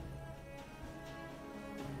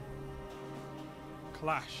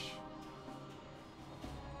 Clash.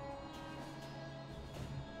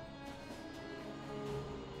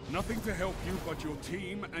 Nothing to help you but your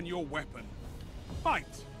team and your weapon. Fight!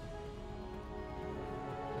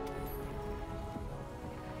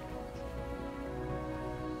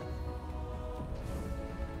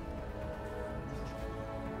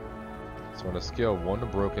 So on a scale of 1 to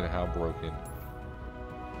broken, how broken?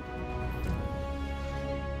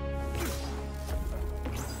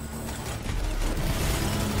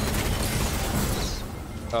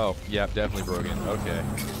 Oh, yeah, definitely broken. Okay.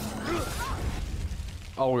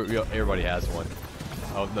 Oh, everybody has one.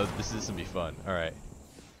 Oh no, this is gonna be fun. All right.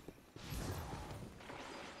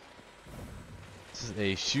 This is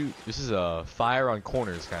a shoot. This is a fire on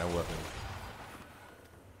corners kind of weapon.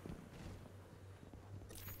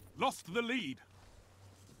 Lost the lead.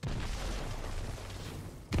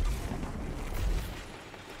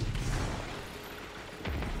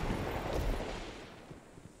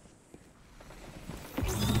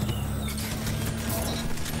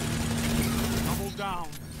 Double down.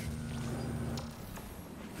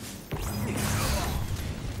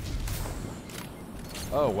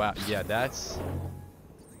 Oh wow, yeah, that's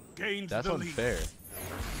Gained unfair.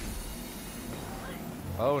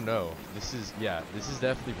 Oh no, this is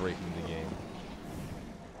definitely breaking the game.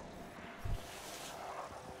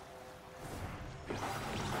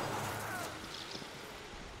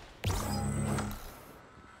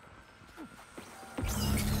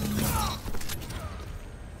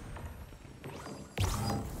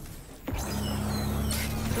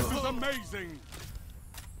 This is amazing.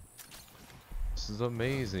 This is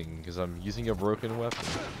amazing because I'm using a broken weapon.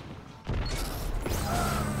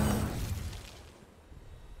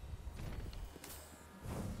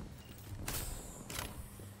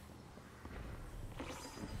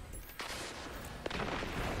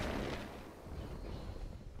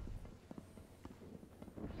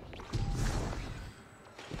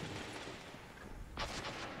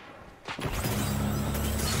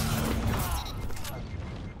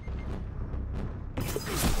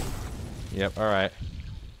 Yep. All right.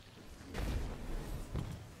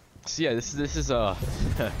 So yeah, this is a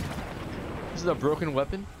this is a broken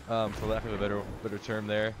weapon, for lack of a better term.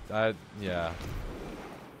 There. Yeah.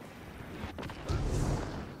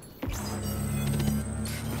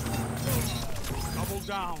 Double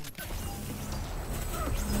down.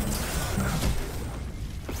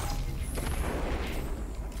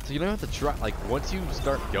 So you don't have to try. Like once you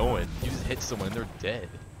start going, you just hit someone and they're dead.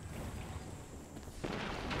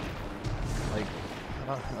 Like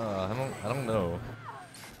I don't know.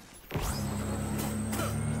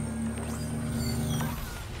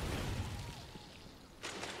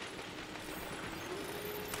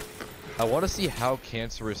 I want to see how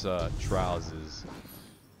cancerous Trials is.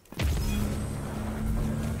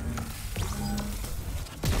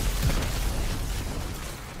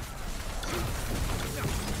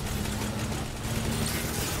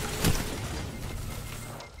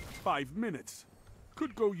 Five minutes.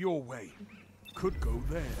 Could go your way. Could go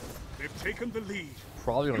there. They've taken the lead.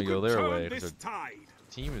 Probably gonna go their way This because tide.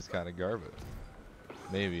 the team is kind of garbage.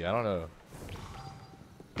 Maybe, I don't know.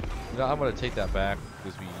 No, I'm gonna take that back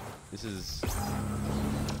because this is.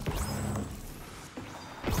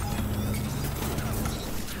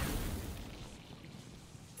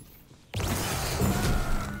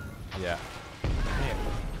 Yeah. Man.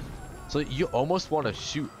 So you almost want to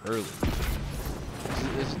shoot early.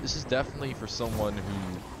 This is definitely for someone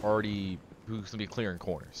who's gonna be clearing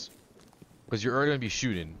corners, because you're already gonna be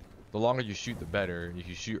shooting. The longer you shoot, the better. If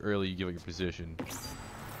you shoot early, you give up your position.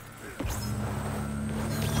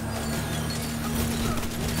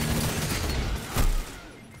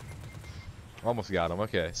 Almost got him.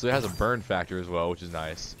 Okay, so it has a burn factor as well, which is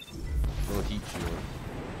nice. A little heat shield.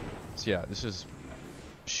 So yeah, this is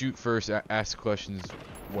shoot first, ask questions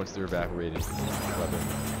once they're evaporated. Weapon.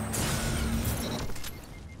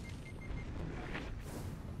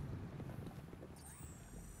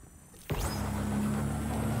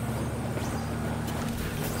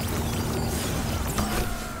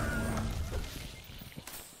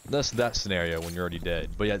 That's that scenario when you're already dead.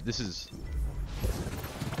 But yeah, this is.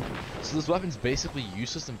 So this weapon's basically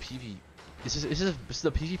useless in PvP. This is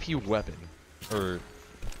a PvP weapon, or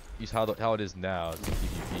use how it is now. It's a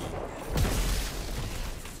PvP.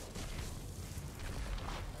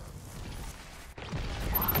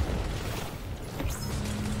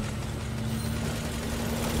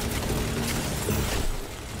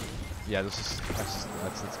 Yeah,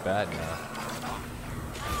 that's bad now.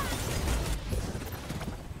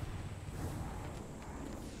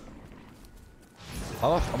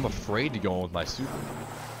 I'm afraid to go in with my super.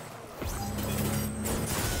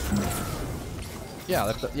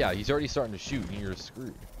 Yeah, yeah, he's already starting to shoot, and you're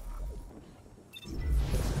screwed.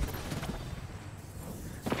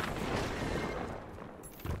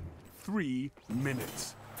 Three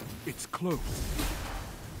minutes. It's close.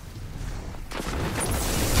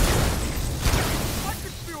 I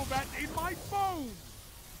can feel that in my bones.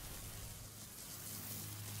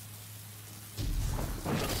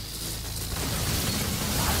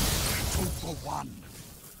 For one.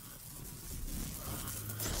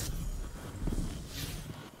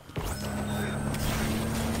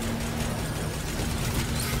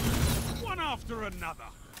 One after another.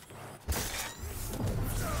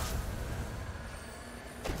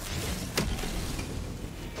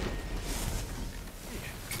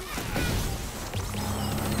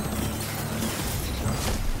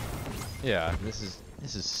 Yeah, this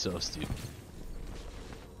is so stupid.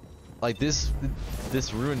 Like this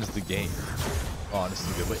ruins the game,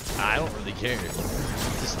 honestly. But I don't really care.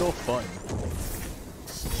 It's still fun.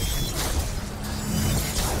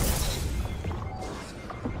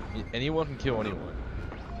 Anyone can kill anyone.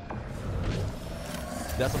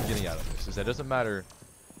 That's what I'm getting out of this. Is that it doesn't matter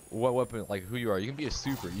what weapon, like who you are. You can be a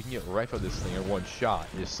super. You can get right for this thing in one shot.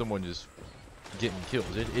 If someone just getting killed,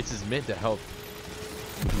 it's just meant to help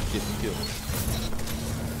you getting killed.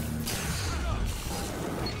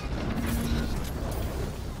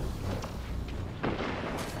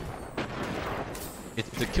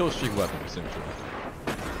 It's a kill streak weapon, essentially.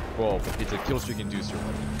 Well, it's a kill streak inducer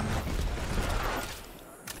weapon.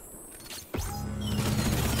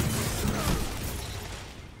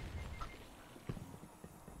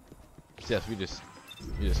 So yes, we just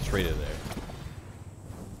traded there.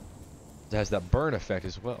 It has that burn effect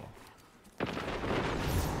as well.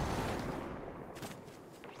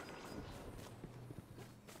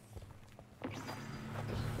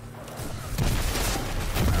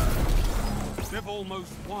 They've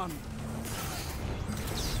almost won.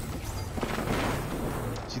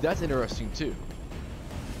 See, that's interesting too.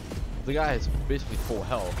 The guy has basically full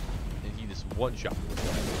health, and he just one-shot.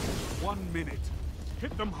 1 minute.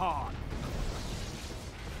 Hit them hard.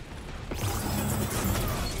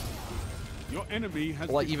 Your enemy has.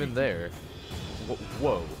 Like even there.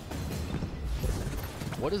 Whoa.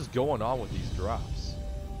 What is going on with these drops?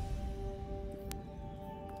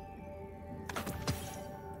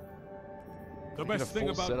 The best thing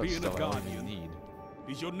about being a guardian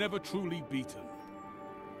is you're never truly beaten.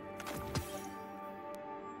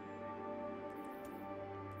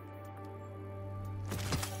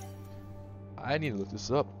 I need to look this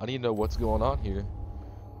up. I need to know what's going on here.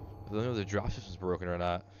 I don't know if the drop system's broken or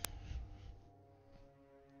not.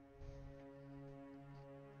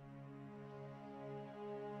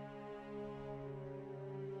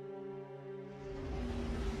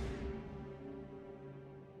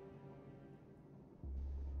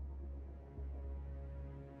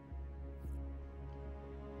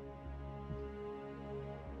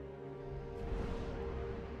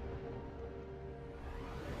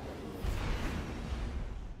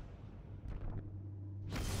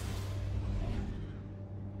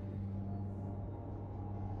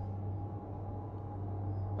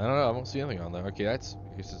 I don't know. I don't see anything on there. Okay, that's.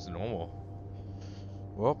 I guess it's normal.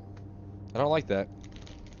 Well, I don't like that.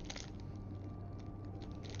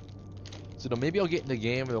 So no, maybe I'll get in the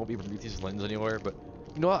game and there won't be Prometheus lens anywhere. But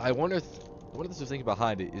you know what? I wonder if there's the thing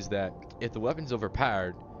behind it is that if the weapon's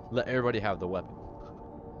overpowered, let everybody have the weapon.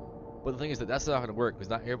 But the thing is that that's not going to work because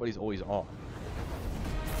not everybody's always on.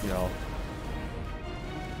 You know,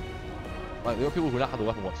 like there are people who don't have the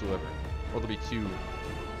weapon whatsoever, or they'll be too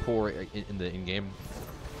poor in the in-game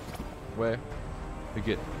way to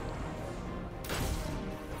get.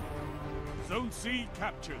 Zone C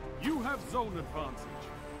captured. You have zone advantage.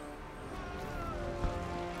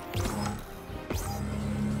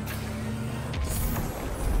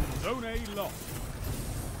 Zone A lost.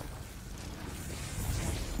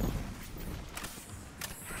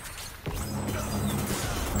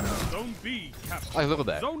 Zone B captured. Hey, look at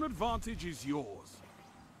that. Zone advantage is yours.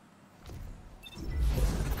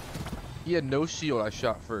 He had no shield. I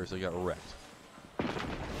shot first. I got wrecked.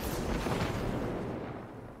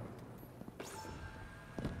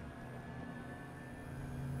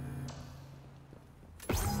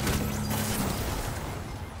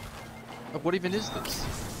 What even is this?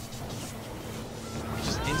 It's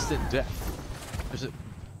just instant death. There's a...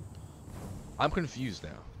 I'm confused now.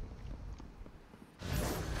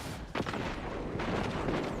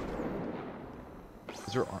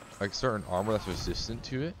 Is there like certain armor that's resistant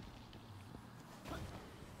to it?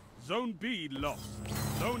 Zone B lost.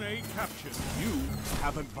 Zone A captured. You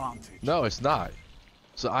have advantage. No, it's not.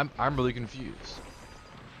 So I'm really confused.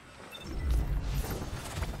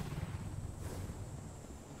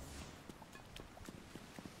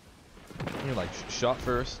 You like shot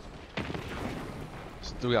first.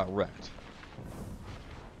 Still got wrecked.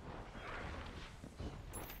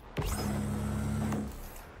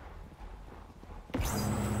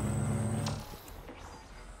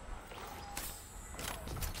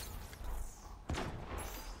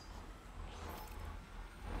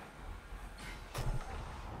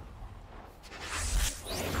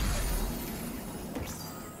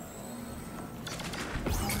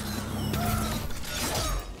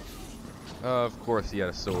 Of course he had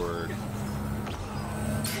a sword.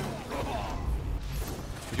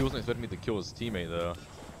 But he wasn't expecting me to kill his teammate though.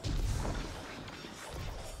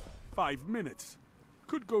 5 minutes.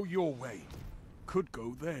 Could go your way. Could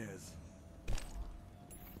go theirs.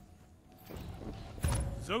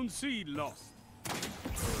 Zone C lost.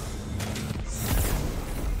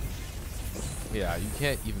 Yeah, you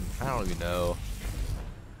can't even, I don't even know.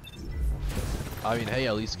 I mean, hey,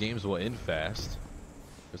 at least games will end fast.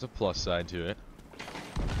 There's a plus side to it.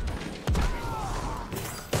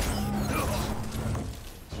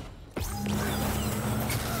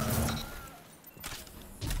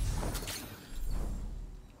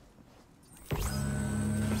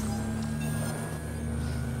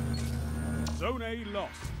 Zone A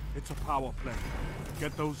lost. It's a power play.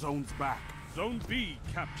 Get those zones back. Zone B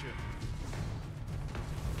captured.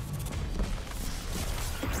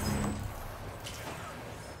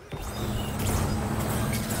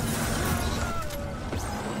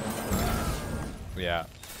 Yeah.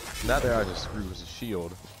 Not that I just screwed with his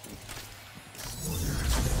shield.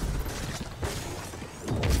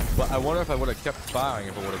 But I wonder if I would have kept firing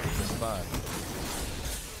if I would have been this fine.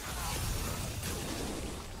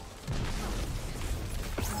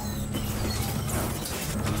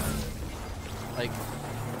 Like,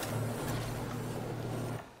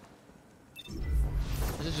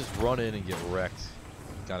 this is just run in and get wrecked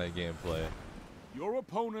kind of gameplay. Your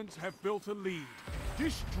opponents have built a lead.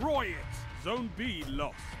 Destroy it. Zone B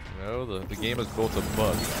lost. No, the game is built a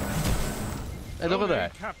bug. Hey, look at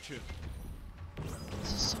that. Captured.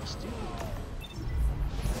 This is so stupid.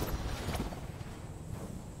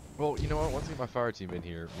 Well, you know what? Once I get my fire team in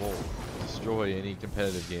here, we'll destroy any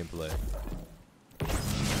competitive gameplay.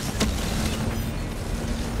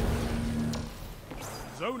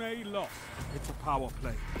 Zone A lost. It's a power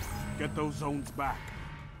play. Get those zones back.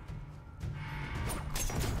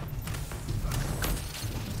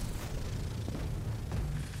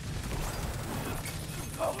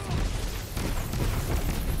 Oh.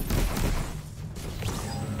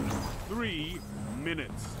 3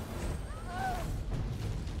 minutes.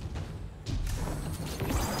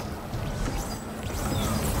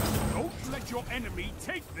 Don't let your enemy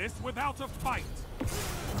take this without a fight.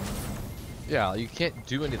 Yeah, you can't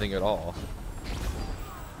do anything at all.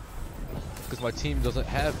 Because my team doesn't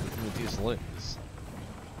have these links.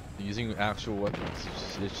 They're using actual weapons.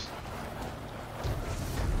 It's just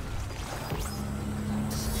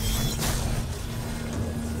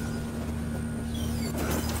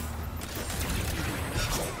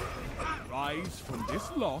Rise from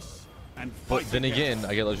this loss and But fight then again. again,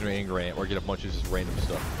 I get legendary engram or I get a bunch of just random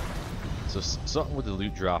stuff. So something with the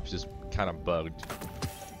loot drops is kind of bugged.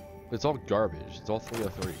 It's all garbage. It's all 3 out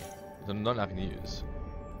of 3. There's none I can use.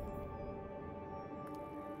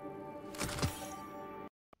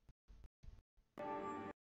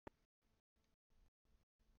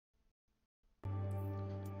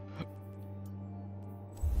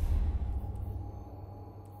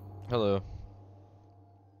 Hello.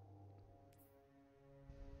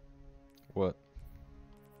 What?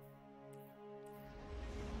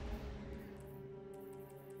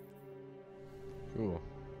 Cool.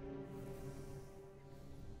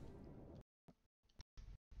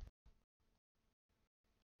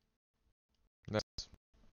 Nice.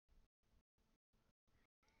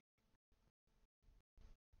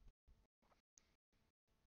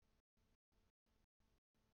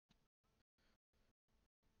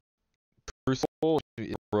 Crucible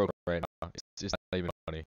is broken right now. It's not even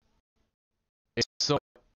funny. It's so.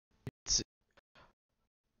 It's,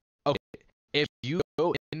 okay, if you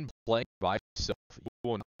go in playing by yourself, you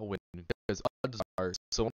will not win because odds are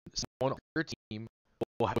someone on your team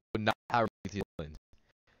will not have anything to win.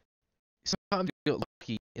 Sometimes you get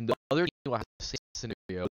lucky, and the other team will have the same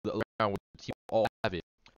scenario. The other round, where the team all have it.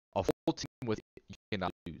 A full team with it, you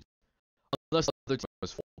cannot lose. Unless the other team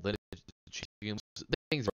is full, then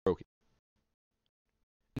things are broken.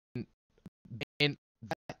 And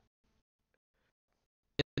that,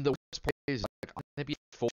 and the worst part is, like, I'm gonna be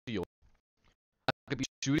full shield. I could be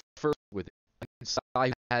shooting first with it, and inside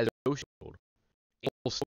who has no shield. It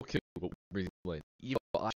will still kill you, but really win. Even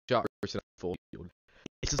if I shot person at full shield.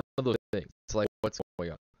 It's just one of those things. It's like, what's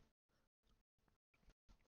going on?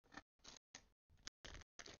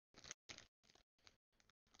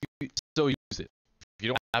 You still use it. If you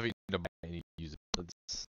don't have it to buy it, you use it.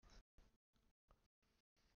 It's...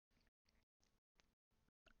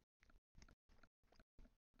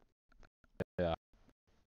 Yeah.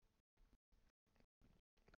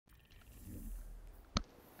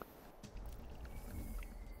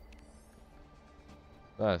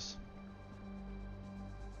 Nice.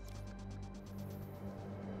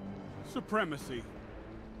 Supremacy.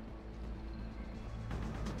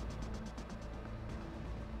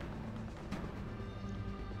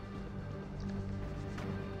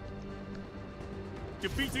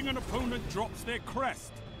 Defeating an opponent drops their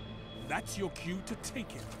crest. That's your cue to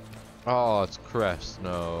take it. Oh, it's crest.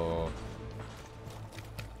 No.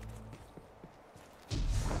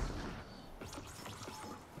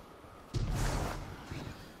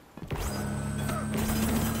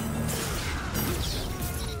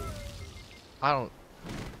 I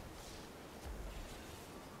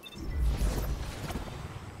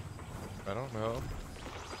don't know.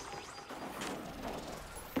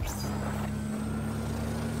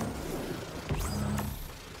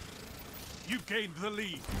 You've gained the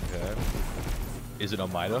lead. Okay. Is it a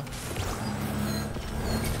Mida?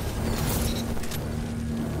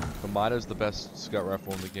 The Mida is the best scout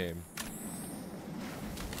rifle in the game.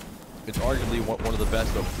 It's arguably one of the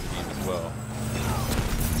best of the game as well.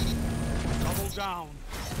 Double down.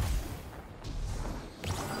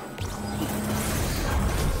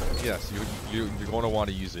 Yes, you're going to want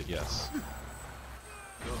to use it. Yes.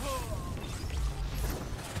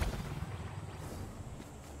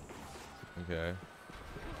 Okay.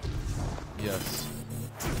 Yes.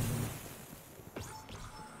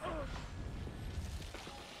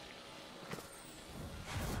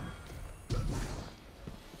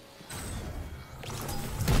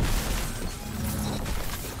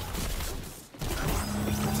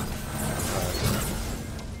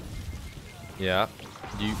 Yeah,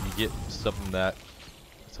 you get something that's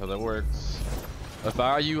how that works. If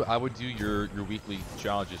I were you, I would do your weekly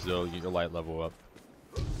challenges though, get your light level up.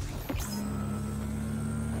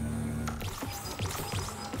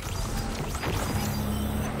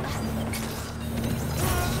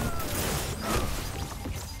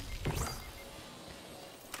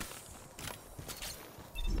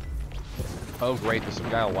 Oh great, there's some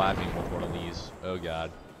guy lapping with one of these. Oh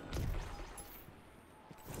god.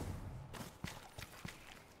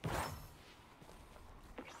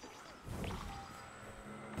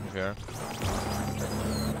 Okay.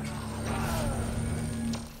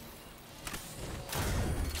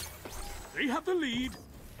 They have the lead,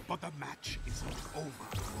 but the match isn't over.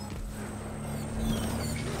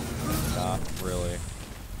 Not really.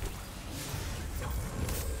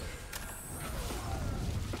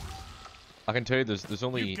 I can tell you there's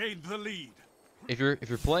only You gained the lead. if you're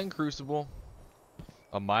playing Crucible,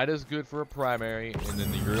 a Mida's good for a primary, and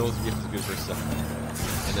then the Uriel's gift is good for a secondary.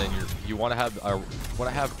 And then you want to have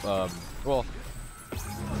well,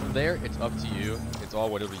 from there, it's up to you. It's all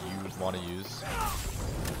whatever you want to use.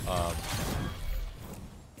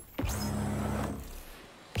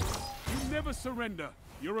 You never surrender.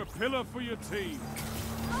 You're a pillar for your team.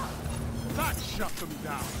 That shut them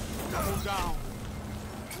down. Double down.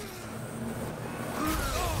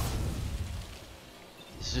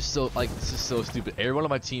 It's just so, like, this is so stupid. Everyone on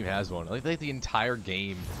my team has one. Like the entire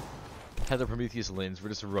game has a Prometheus lens. We're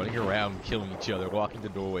just running around, killing each other, walking to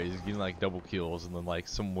doorways, getting like double kills, and then like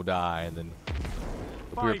someone will die, and then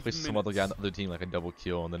we replace some other guy on the other team like a double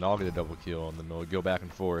kill, and then I'll get a double kill, and then we'll go back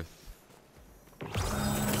and forth.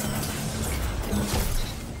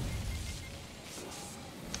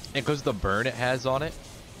 And because of the burn it has on it,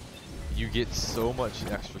 you get so much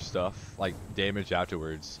extra stuff, like damage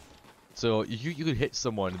afterwards. So you could hit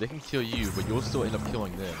someone, they can kill you, but you'll still end up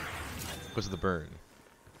killing them because of the burn.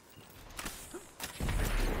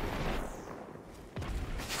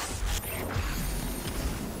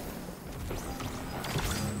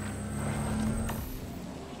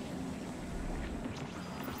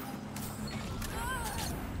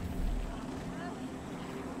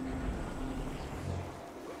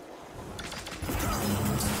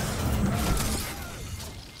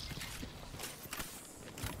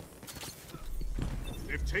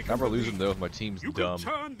 Never losing though if my team's dumb.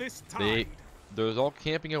 They're all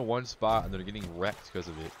camping in one spot and they're getting wrecked because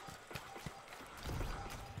of it.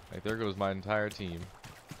 Like there goes my entire team.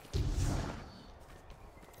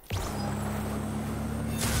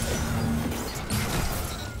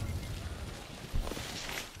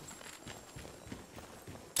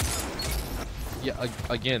 Yeah,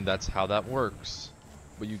 again, that's how that works.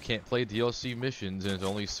 But you can't play DLC missions and it's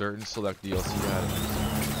only certain select DLC items.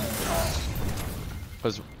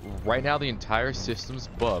 Because right now the entire system's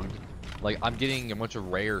bugged. Like I'm getting a bunch of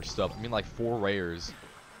rare stuff. I mean like 4 rares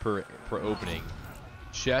per opening.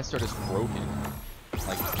 Chests are just broken.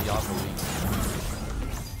 Like beyond belief.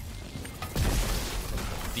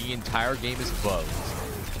 The entire game is bugged.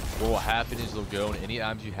 What will happen is they'll go and any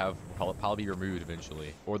items you have will probably be removed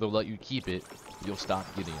eventually. Or they'll let you keep it, you'll stop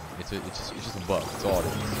getting them. It's just a bug. That's all it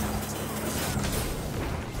is.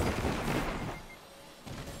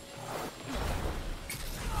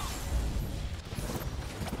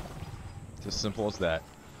 It's as simple as that.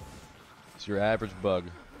 It's your average bug.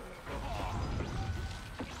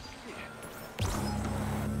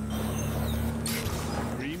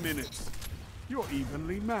 Three minutes. You're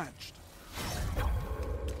evenly matched.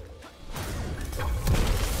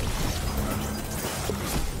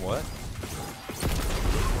 What?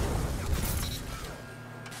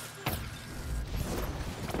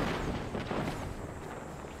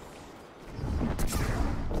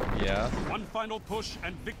 Yeah. One final push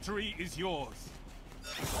and victory is yours.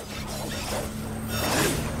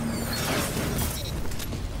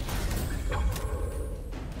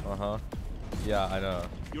 Uh-huh. Yeah, I know.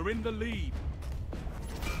 You're in the lead.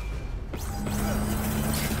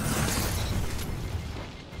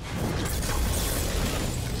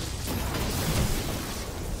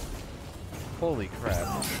 Holy crap.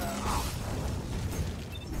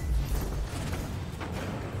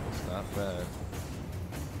 Not bad.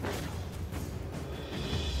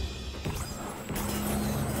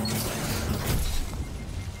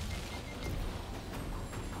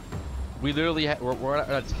 We literally we're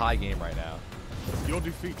in a tie game right now. You're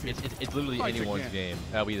defeated. It's literally Fight anyone's again. game.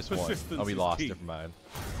 Oh, we just won. Oh, we lost. Key. Never mind.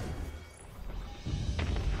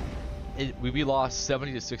 We lost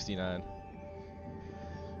 70 to 69.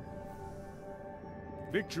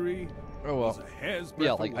 Victory. Oh well.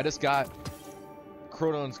 Yeah, like I just got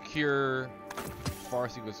Cronon's Cure.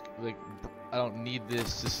 Farsi was like, I don't need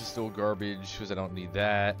this. This is still garbage because I don't need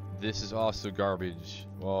that. This is also garbage.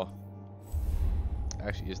 Well,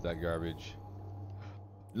 actually, is that garbage?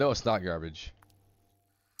 No, it's not garbage.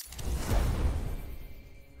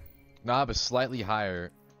 Knob is slightly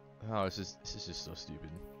higher. Oh, this is just so stupid.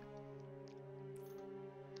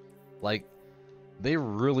 Like, they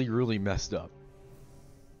really messed up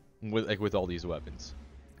with all these weapons.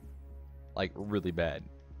 Like, really bad.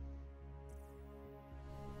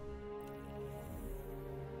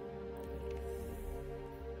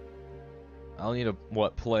 I'll need to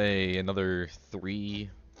play another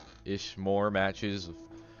 3-ish more matches of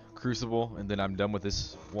Crucible, and then I'm done with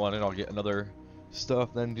this one, and I'll get another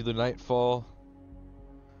stuff. Then do the Nightfall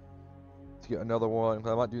to get another one.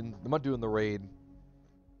 I'm not doing the raid.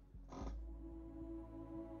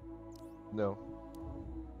 No.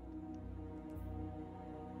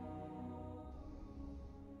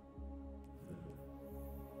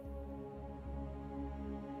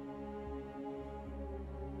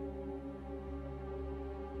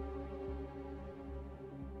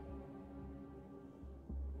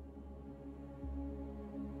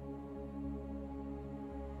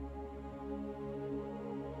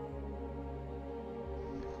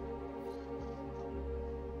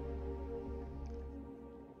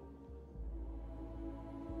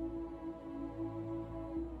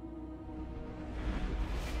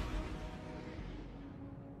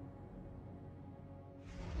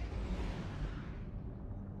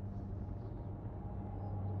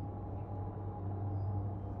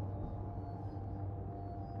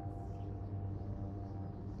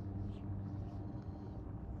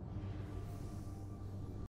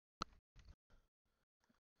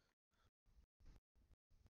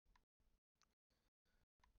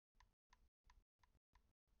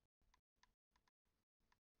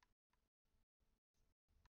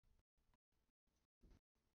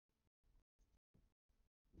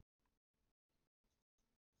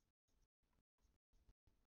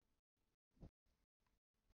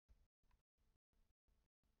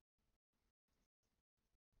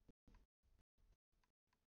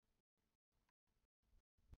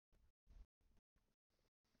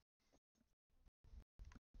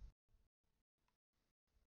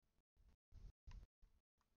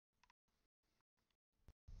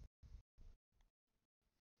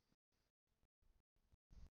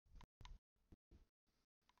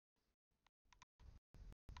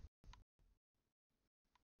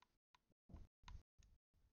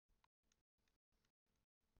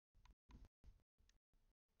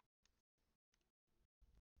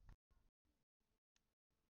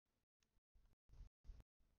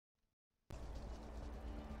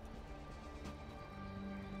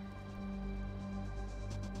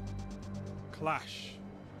 clash.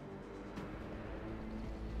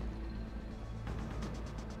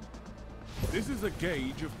 This is a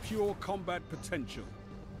gauge of pure combat potential.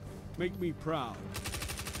 Make me proud.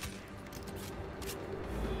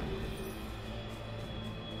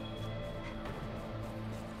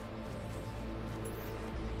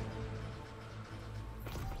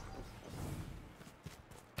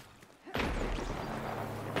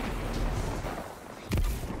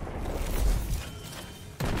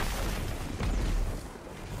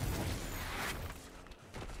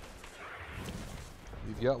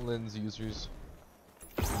 We've got lens users.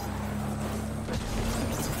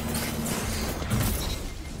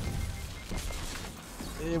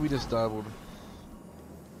 Yeah, we just dabbled.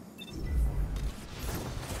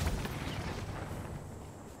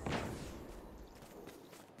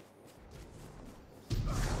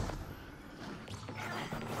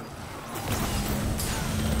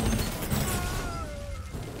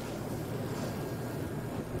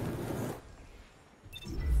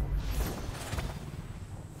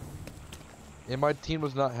 And my team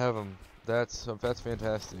does not have them. That's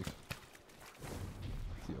fantastic.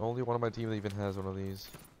 The only one of my team that even has one of these.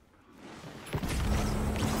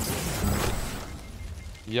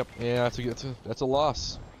 Yep, yeah, that's a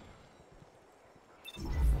loss.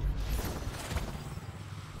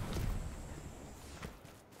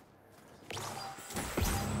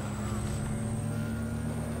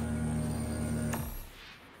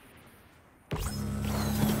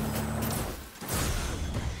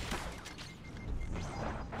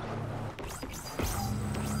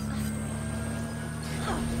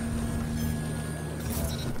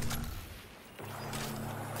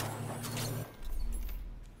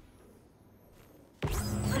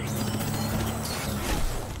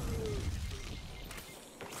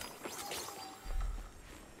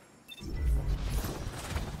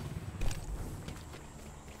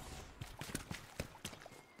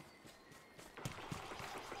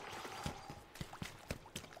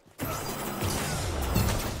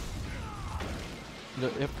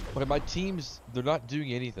 But my teams, they're not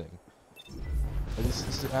doing anything. And this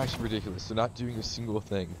is actually ridiculous. They're not doing a single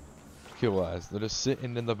thing, kill-wise. They're just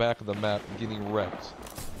sitting in the back of the map and getting wrecked.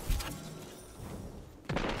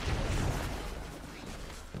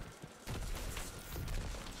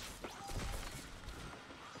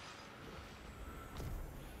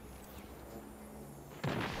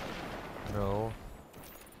 No.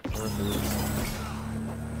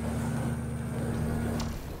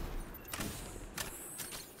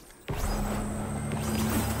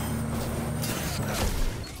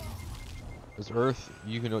 Earth,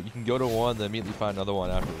 you can go to one, then immediately find another one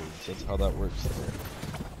afterwards. That's how that works there.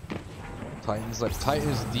 Titan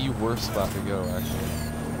is the worst spot to go, actually.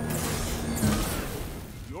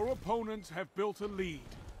 Your opponents have built a lead.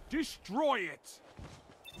 Destroy it.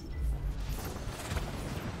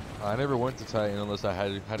 I never went to Titan unless I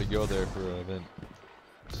had to go there for an event.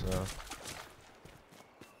 So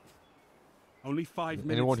only 5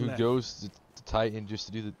 minutes. Anyone who left. goes to Titan just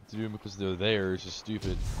to do them because they're there is just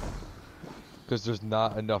stupid. Because there's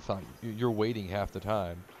not enough time. You're waiting half the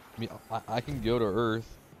time. I mean, I can go to Earth,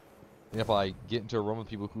 and if I get into a room with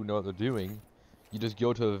people who know what they're doing, you just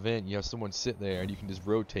go to an event, you have someone sit there, and you can just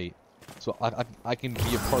rotate. So I can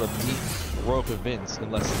be a part of 8 heroic events in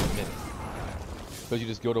less than a minute. Because you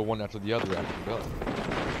just go to one after the other after you're done.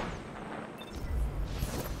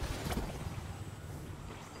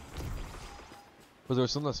 But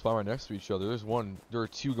there's some that spawn right next to each other. There are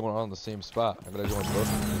 2 going on in the same spot. I gotta join both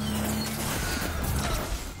of these.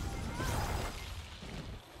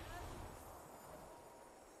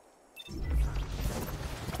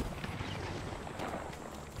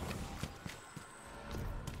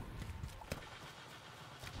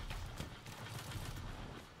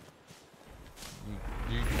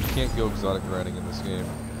 You can't go exotic grinding in this game.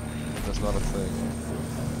 That's not a thing.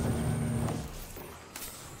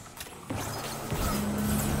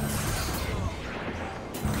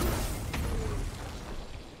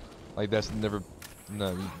 Like that's never,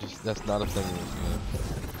 no, that's not a thing in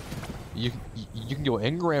this game. You can go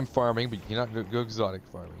engram farming, but you cannot go exotic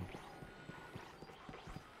farming.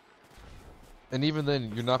 And even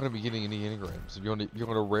then, you're not going to be getting any engrams. You're going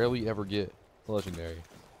to rarely ever get legendary.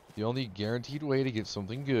 The only guaranteed way to get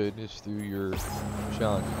something good is through your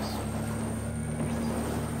challenges.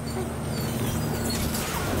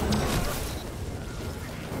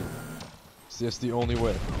 So that's the only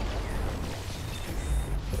way.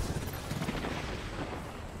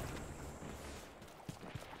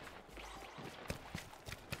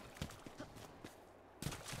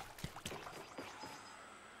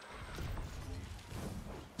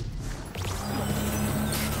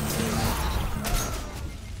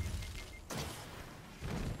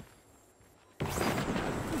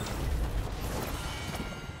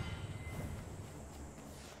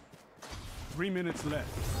 3 minutes left.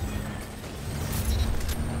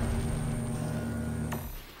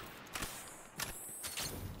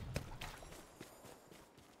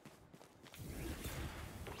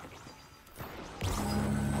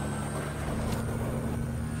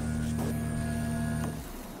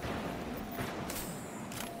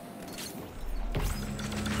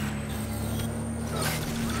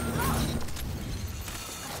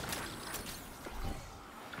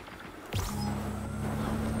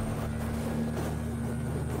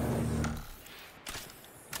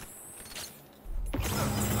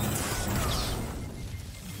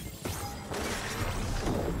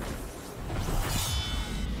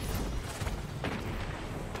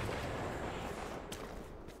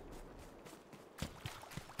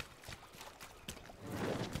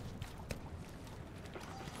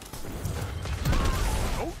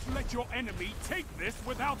 Let your enemy take this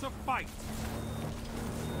without a fight.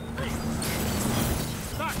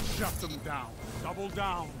 That shut them down. Double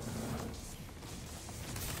down.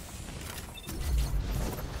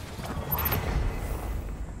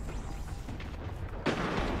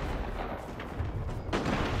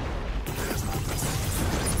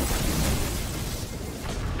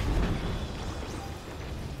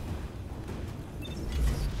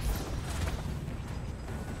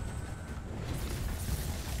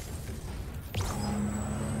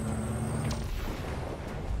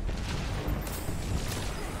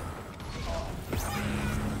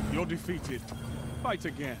 You're defeated. Fight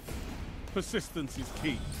again. Persistence is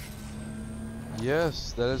key.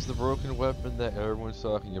 Yes, that is the broken weapon that everyone's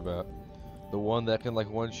talking about. The one that can like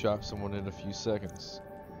one-shot someone in a few seconds.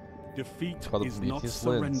 Defeat called is the not Prometheus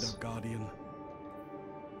surrender, lens. Guardian.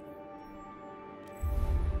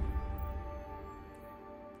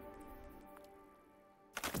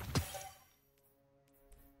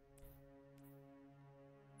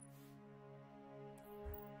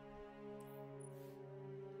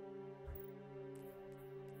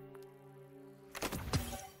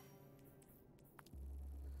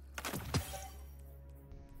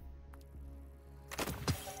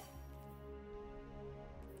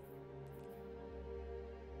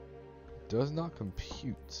 Does not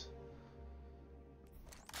compute.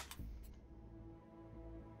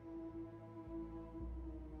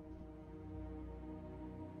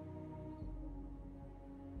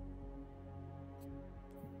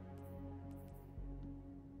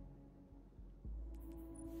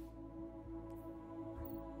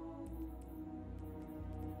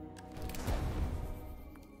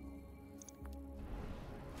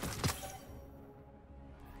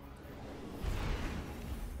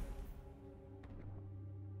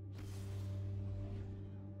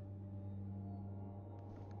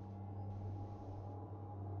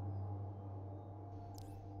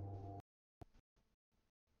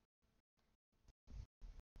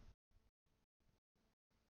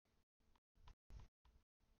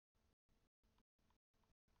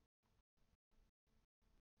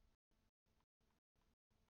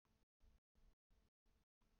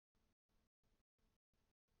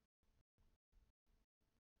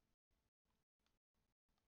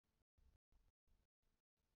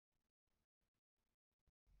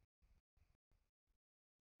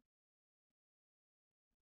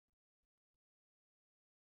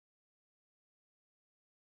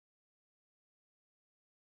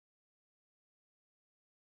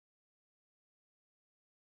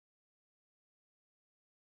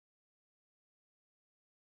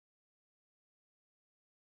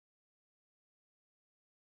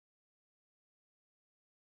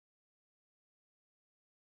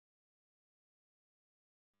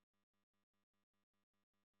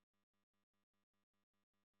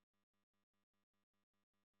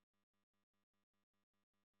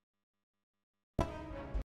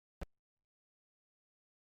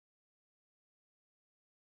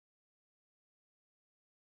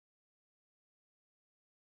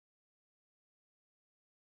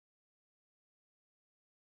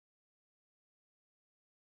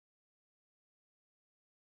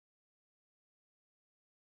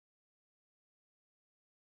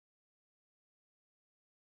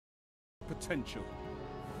 Potential.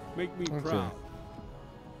 Make me Okay. proud.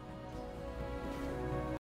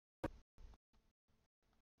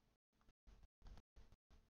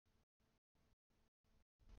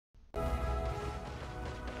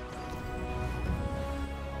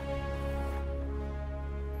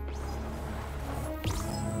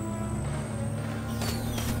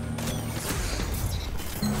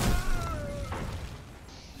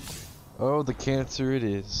 Oh, the cancer it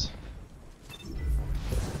is.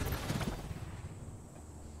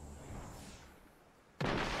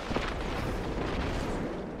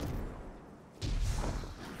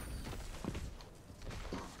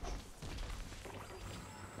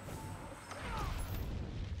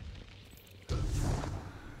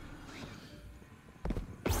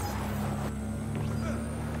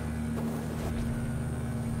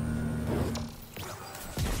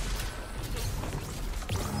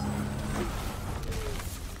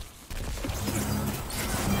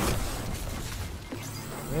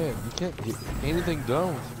 You can't get anything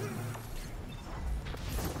done.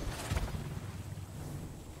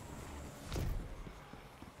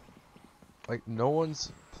 Like, no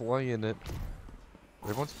one's playing it.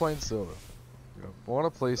 Everyone's playing solo. You don't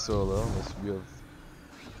want to play solo unless you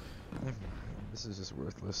have... This is just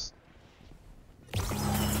worthless.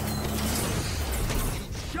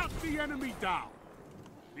 Shut the enemy down!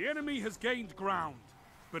 The enemy has gained ground,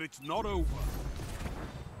 but it's not over.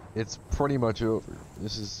 It's pretty much over.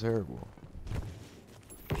 This is terrible.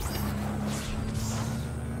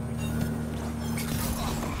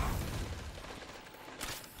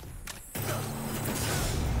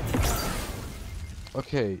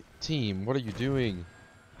 Okay, team, what are you doing?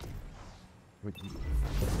 Wait,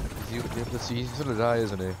 let's see, he's gonna die,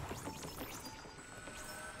 isn't he?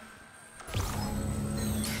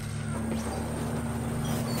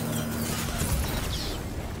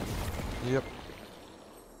 Yep.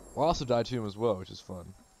 Well, I also died to him as well, which is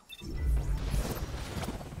fun.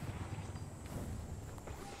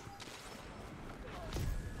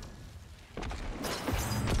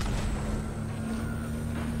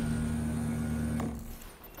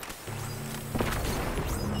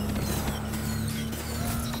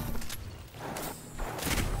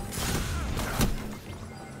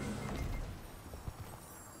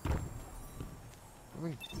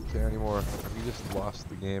 I don't care anymore. We just lost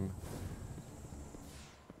the game.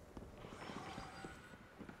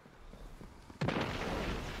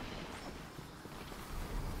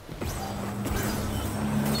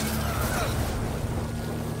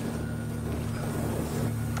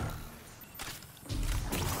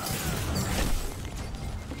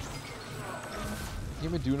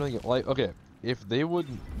 Even do nothing like, okay, if they would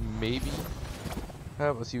maybe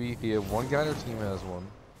have, let's see if you have one guy on their team has one.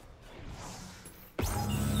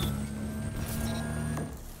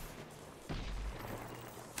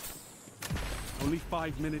 Only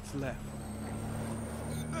 5 minutes left.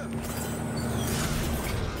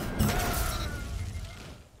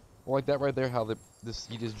 Well, like that right there, how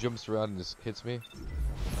he just jumps around and just hits me.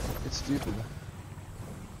 It's stupid.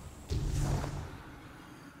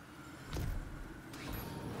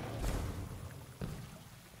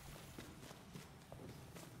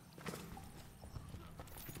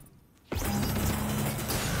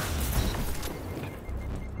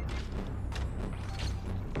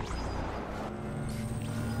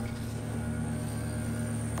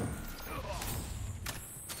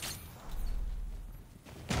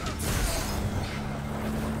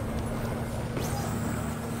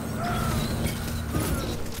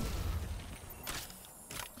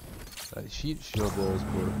 That sheet shield though is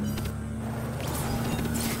broken.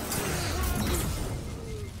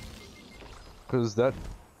 Because that,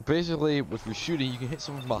 basically, if you're shooting, you can hit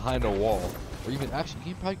someone behind a wall. Or even, actually,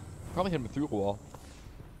 you can probably hit them through a wall.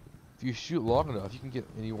 If you shoot long enough, you can get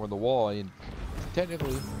anywhere on the wall, and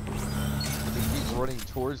technically, if they keep running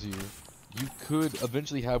towards you, you could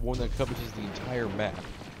eventually have one that covers the entire map.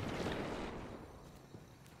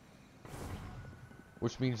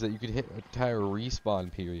 Which means that you could hit an entire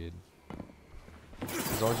respawn period.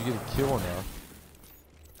 As long as you get a kill now.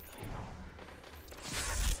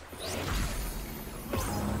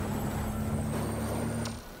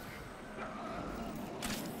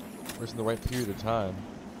 Just in the right period of time.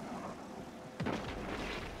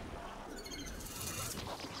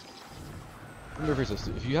 Remember,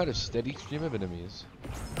 if you had a steady stream of enemies,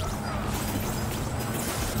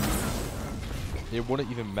 it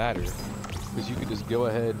wouldn't even matter, because you could just go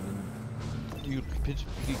ahead and you could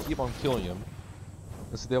keep on killing them.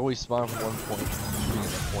 And so they always spawn from one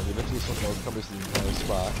point, eventually something else comes to the entire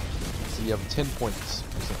spot. So you have 10 points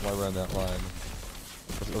or something right around that line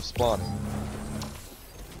of spawning.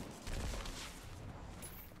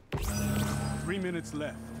 3 minutes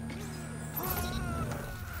left.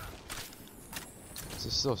 This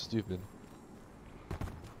is so stupid.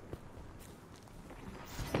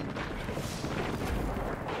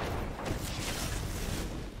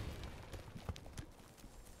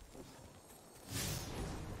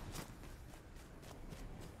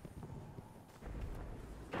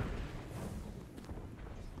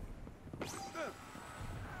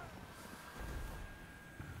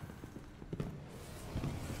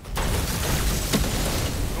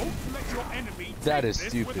 That is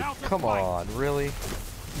stupid. Come on, really?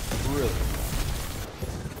 Really?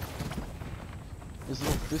 This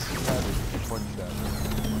is not a one shot.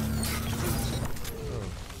 Oh.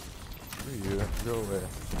 Screw you. Go away.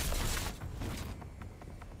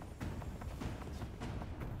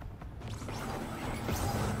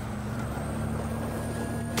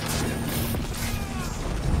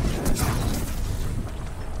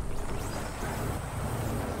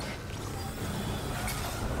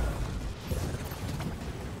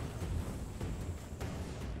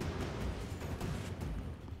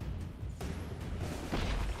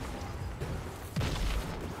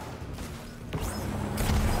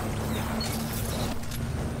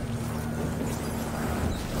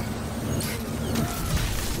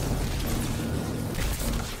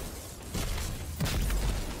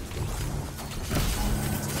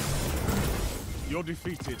 You're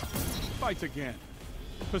defeated. Fight again.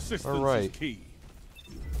 Persistence Alright. is key.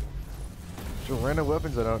 So random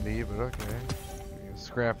weapons I don't need, but okay.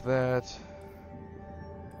 Scrap that.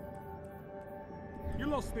 You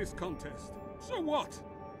lost this contest. So what?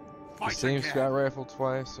 The Fight same again. scout rifle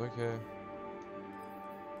twice, okay.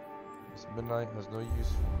 This midnight has no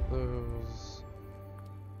use for those.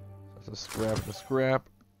 That's a scrap and a scrap.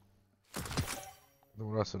 Then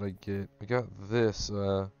what else did I get? I got this,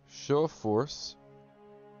 show of force.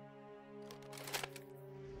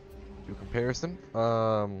 Do a comparison.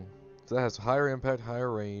 So that has higher impact,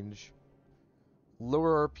 higher range,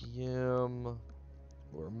 lower RPM,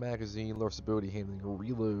 lower magazine, lower stability handling,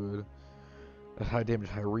 reload, at high damage,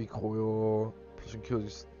 high recoil, precision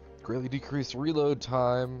kills, greatly decreased reload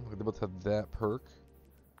time. They both have that perk.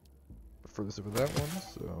 Furthest over that one,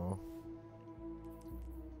 so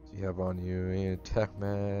you have on you an attack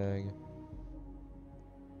mag,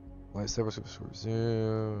 lightsaber, super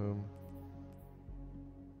zoom.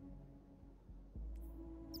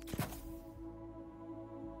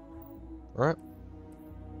 Alright.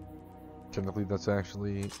 Technically that's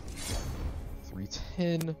actually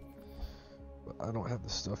 310. But I don't have the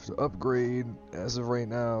stuff to upgrade as of right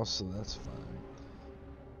now, so that's fine.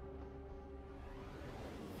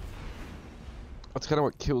 That's kind of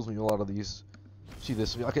what kills me a lot of these. See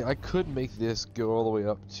this? Okay, I could make this go all the way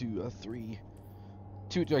up to a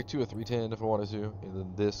 310 if I wanted to, and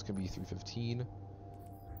then this can be 315,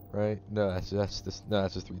 right? No, that's just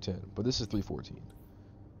 310, but this is 314.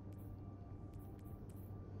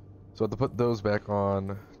 So I have to put those back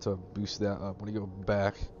on to boost that up when you go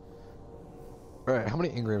back. Alright, how many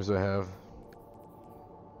engrams do I have?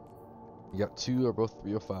 You got 2 or both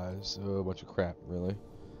 305s, so a bunch of crap, really.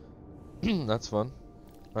 That's fun.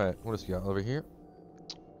 Alright, what else you got over here?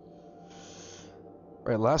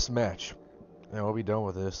 Alright, last match. And we'll be done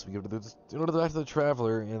with this. We go to the back to the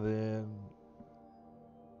Traveler, and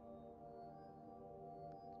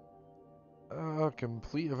then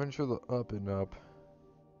complete Adventure the Up and Up.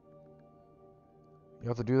 You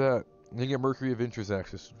have to do that. And you get Mercury Adventures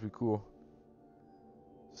access, which would be cool.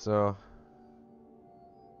 So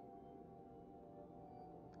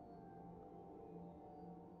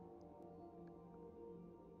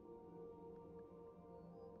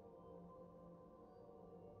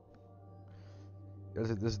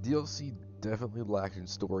this DLC definitely lacked in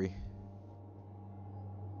story.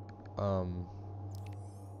 You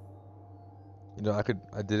know, I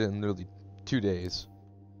did it in literally 2 days.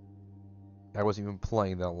 I wasn't even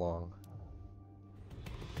playing that long.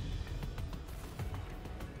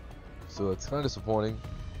 So it's kind of disappointing.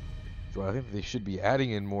 So I think they should be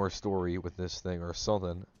adding in more story with this thing or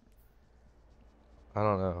something. I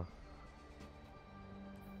don't know.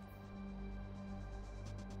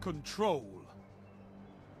 Control.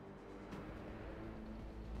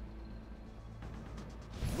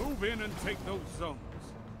 Move in and take those zones.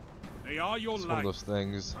 They are your It's life. one of those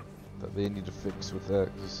things that they need to fix with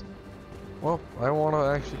that. 'Cause, well, I want to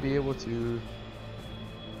actually be able to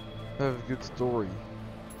have a good story.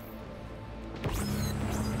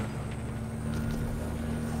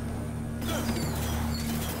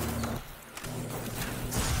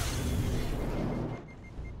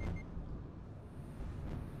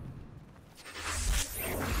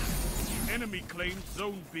 Enemy claims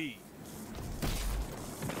Zone B.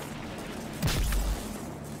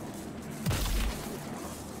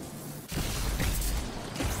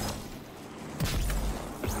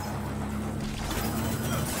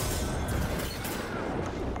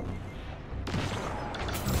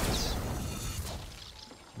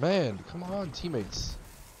 Man, come on, teammates.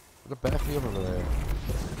 Gotta back me up over there.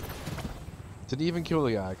 Didn't even kill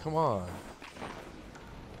the guy, come on.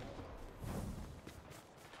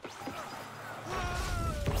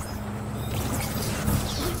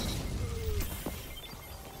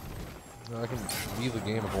 I can leave the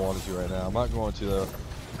game if I wanted to right now. I'm not going to though.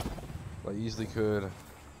 I easily could.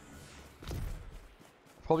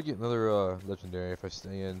 Probably get another legendary if I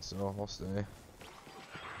stay in, so I'll stay.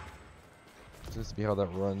 Just to see how that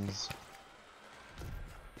runs.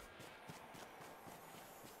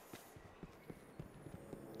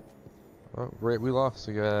 Oh, right, we lost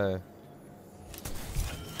a guy.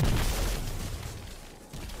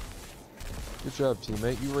 Good job,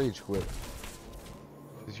 teammate. You rage quit.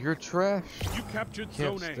 Cause you're trash. You captured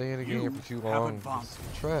Can't Zone A. stay in a game You for too have long. advanced.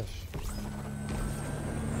 It's trash.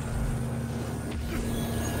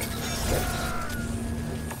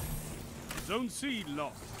 Zone C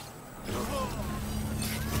lost.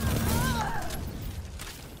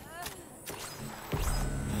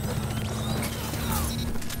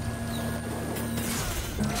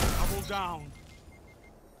 Double down.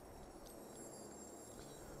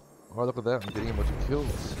 Oh, look at that. I'm getting a bunch of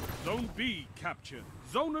kills. Zone B captured.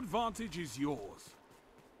 Zone advantage is yours.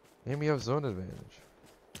 And we have zone advantage.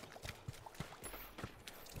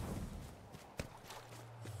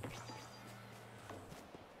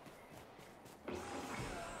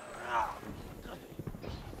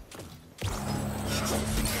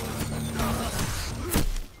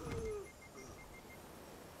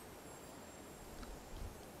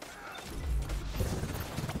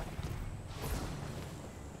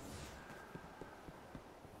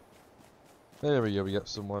 There we go, we got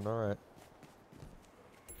someone, alright.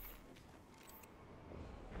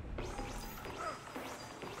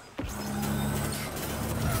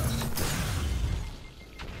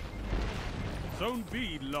 Zone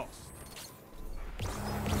B lost.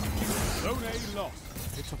 Zone A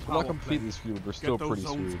lost. It's a We're power not completely play. screwed, we're still Get those pretty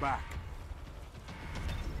zones screwed. back.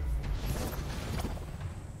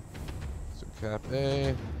 So cap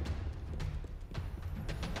A.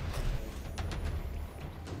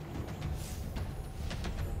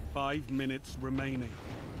 Five minutes remaining.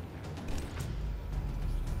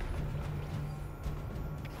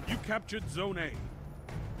 You captured Zone A.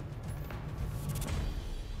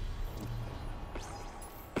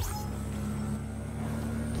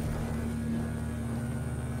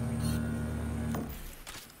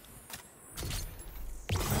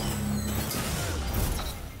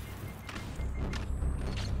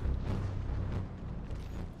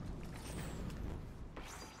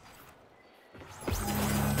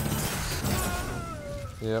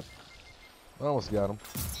 Yep. I almost got him.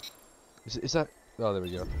 Is that... Oh, there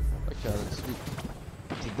we go. I counted. Sweet.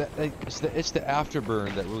 It's the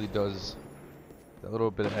afterburn that really does... That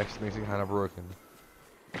little bit of X makes it kind of broken.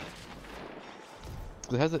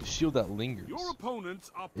 It has that shield that lingers. Your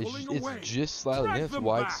opponents are pulling away. It's just slightly... Drag That's them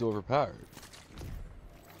why back. it's so overpowered.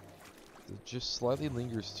 It just slightly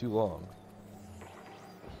lingers too long.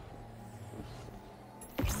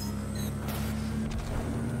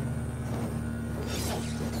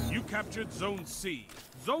 You captured Zone C.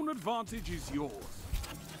 Zone advantage is yours.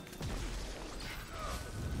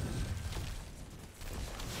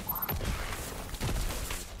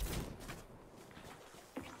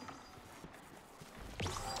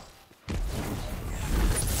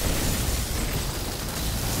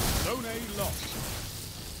 Zone A lost.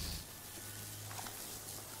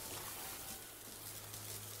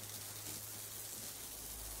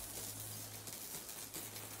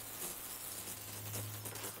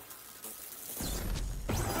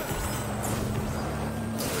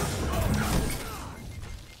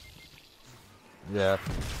 Yeah.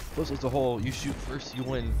 Plus it's a whole you shoot first, you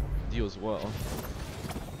win deal as well.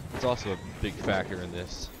 It's also a big factor in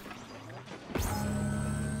this.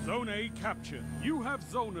 Zone A captured. You have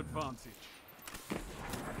zone advantage.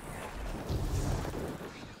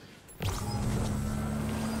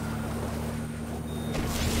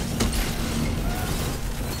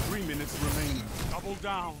 Three minutes remaining. Double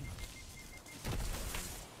down.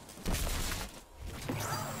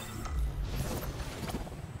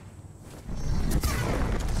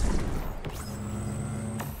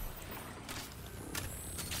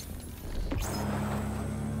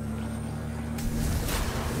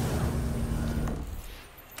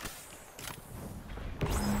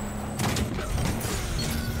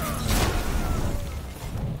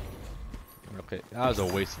 Okay, that was a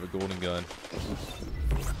waste of a golden gun.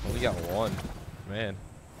 Only got one. Man.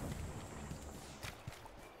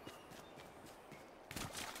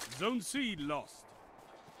 Zone C lost.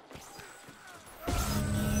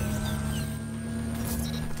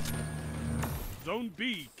 Zone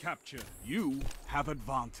B captured. You have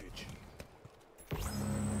advantage.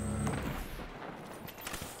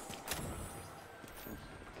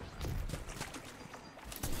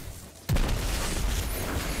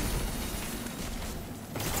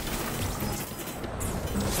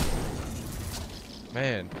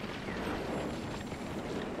 Man.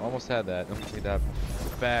 Almost had that. Don't need that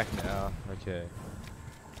back now. Okay.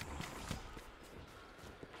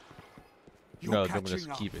 You're No, I'm gonna catching just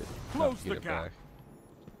up. keep it. Close Not get the it gap. back.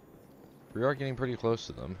 We are getting pretty close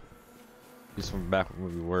to them. Just from back where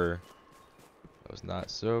we were. That was not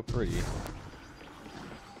so pretty.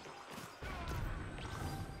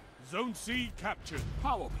 Zone C captured.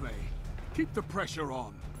 Power play. Keep the pressure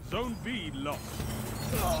on. Zone B lost.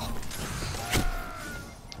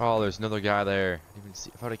 Oh, there's another guy there. Didn't even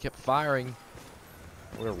see. If I'd have kept firing,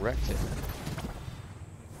 I would have wrecked him.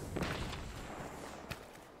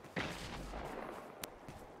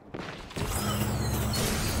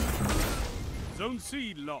 Zone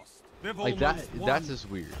C lost. They've Like almost that. won. That's just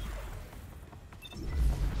weird.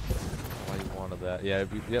 Why you wanted that? Yeah,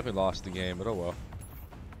 we definitely lost the game, but oh well.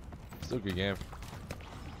 Still a good game.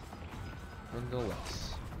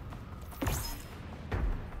 nonetheless.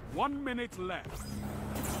 1 minute left.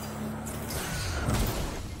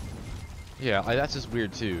 Yeah, that's just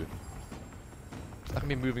weird too. I'm not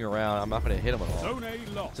gonna be moving around. I'm not gonna hit them at all. Zone A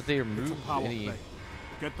lost. So if they remove any play.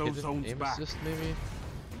 Get those zones aim back. assist, maybe.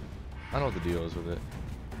 I don't know what the deal is with it.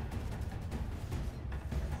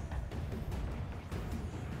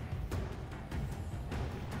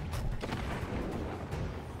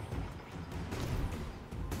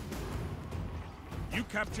 You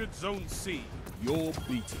captured Zone C. You're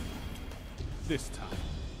beaten. This time.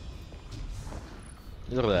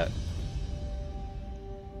 Look at that.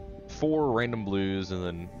 4 random blues and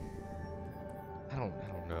then I don't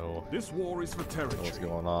know. This war is for territory. What's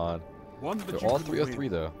going on? One that They're you all can 303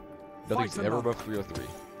 win. though. Nothing's Fight ever another. above 303.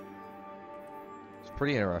 It's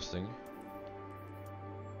pretty interesting.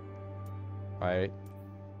 Alright.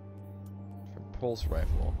 Pulse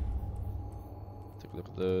rifle. Take a look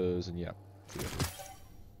at those and yeah. 303.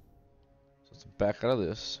 So let's back out of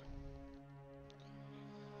this.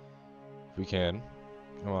 If we can.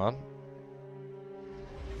 Come on.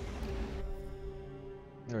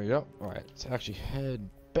 There we go. Alright, let's actually head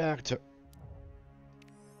back to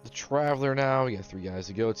the Traveler now. We got 3 guys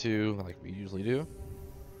to go to, like we usually do.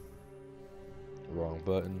 Wrong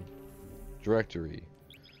button. Directory.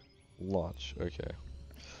 Launch. Okay.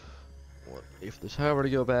 What if this however to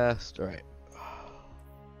go past? Alright.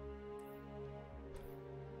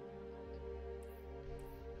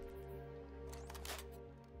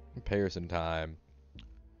 Comparison time.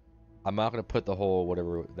 I'm not gonna put the whole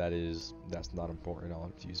whatever that is. That's not important. I'll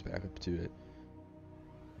have to use backup to it.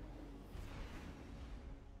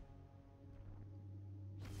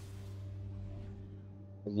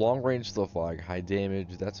 Long range stuff like high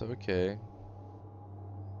damage. That's okay.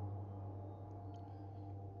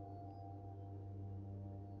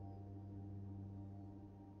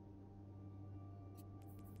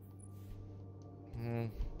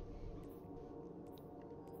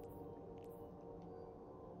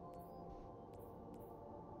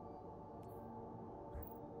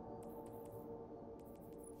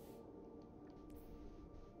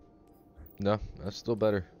 No, that's still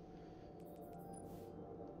better.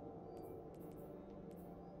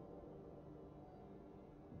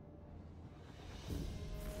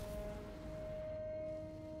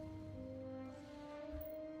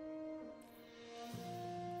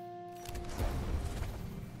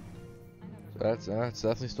 That's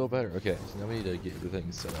definitely still better. Okay, so now we need to get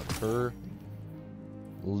everything set up. Per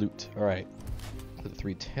loot. Alright. Put the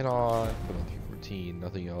 310 on, put on 314,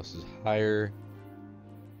 nothing else is higher.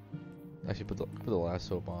 Actually put the last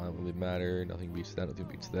hope on, it really matter. Nothing beats that, nothing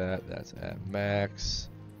beats that. That's at max.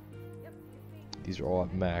 These are all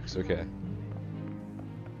at max, okay.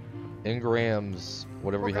 Engrams,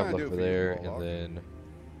 whatever we have left for there, and then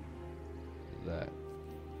that.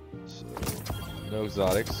 So no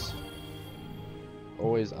exotics.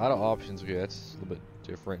 Always out of options. Okay, that's a little bit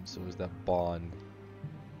different. So is that bond?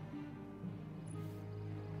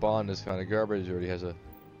 Bond is kind of garbage. It already has a.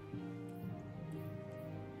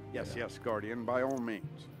 Yes, yes, Guardian, by all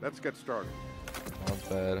means. Let's get started. Not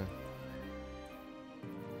bad.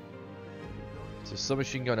 So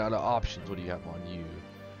submachine gun out of options. What do you have on you?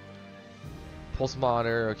 Pulse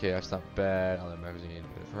monitor. Okay, that's not bad. On the magazine,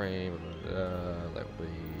 frame, lightweight,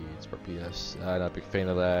 spark PS. Not a big fan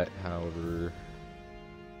of that. However,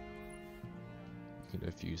 you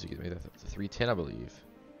can fuse to get me the 310, I believe.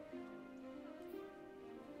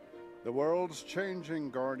 The world's changing,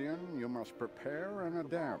 Guardian. You must prepare and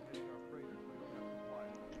adapt.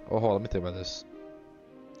 Oh, hold on, let me think about this.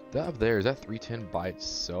 That up there, is that 310 by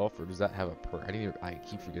itself, or does that have a perk? I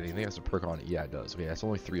keep forgetting. I think that's a perk on it. Yeah, it does. Okay, that's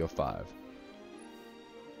only 305.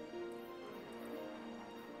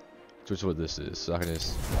 So that's what this is. So I can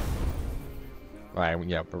just. Alright,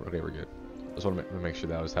 yeah, okay, we're good. Just want to make sure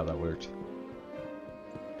that was how that worked.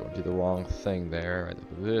 Don't do the wrong thing there. Right there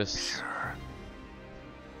for this. Sure.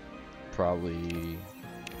 Probably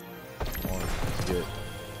one. Let's get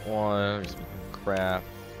one. Just craft.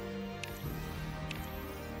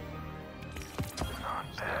 Not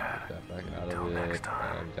bad. Get that back out of it.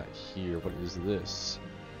 And we got here. What is this?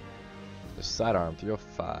 The sidearm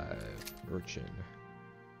 305. Urchin.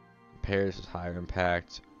 Compares is higher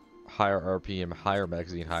impact, higher RPM, higher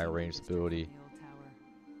magazine, higher range stability.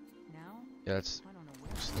 Yeah, that's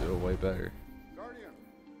still way better. Guardian,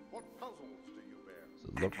 what puzzles do you bear? Does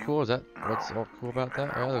it look cool? Is that what's all cool about that?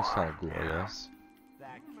 Yeah, that looks kind of cool, I guess.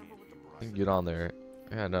 You can get on there.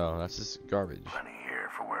 Yeah, no, that's just garbage. Plenty here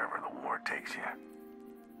for wherever the war takes you.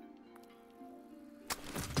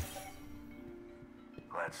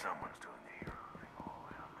 Glad someone's doing the hero thing all the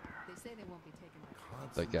way out there. They say they won't be taken by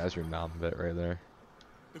That guy's your mom bit right there.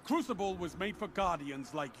 The Crucible was made for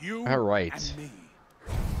guardians like you All right. and me.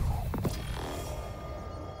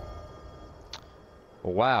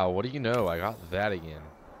 Wow, what do you know? I got that again.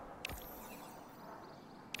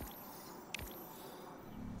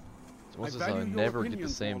 So what's this? I never get the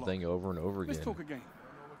same thing over and over again. Let's talk again.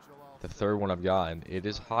 The third one I've gotten. It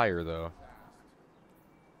is higher though.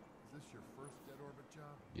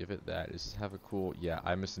 Give it that. Does this have a cool? Yeah,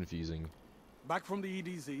 I'm misinfusing. Back from the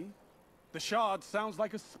EDZ. The shard sounds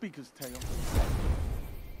like a speaker's tale.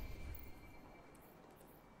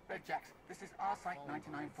 Red Jacks, this is our site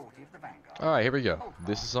 9940 of the Vanguard. Alright, here we go.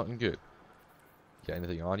 This is something good. Got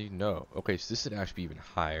anything on you? No. Okay, so this should actually be even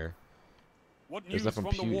higher. What There's news the from the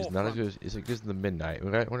compute is not as good as it goes in the midnight.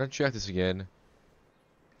 We're gonna check this again.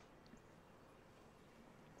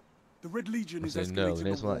 The Red Legion is no, escalating the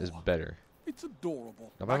next the one war. is better. It's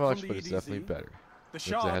adorable. Not by Back much, from but the it's EDZ, definitely better. The Looks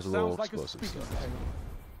shard like it has a little sounds like a explosive speaker's stuff. tale.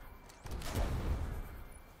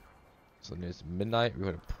 So then it's midnight. We're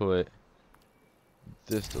gonna put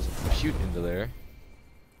this doesn't compute into there.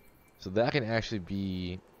 So that can actually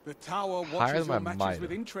be The tower higher watches than your my matches with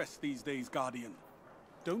might. interest these days, Guardian.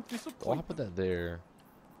 Don't Well, disappoint. I'll put that there.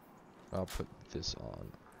 I'll put this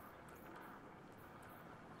on.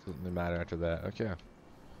 Doesn't matter after that. Okay.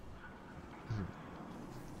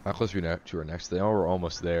 How close are we to our next thing? Oh, we're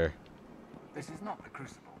almost there. This is not the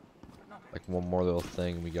Crucible. Like one more little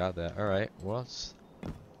thing, we got that. Alright, well, let's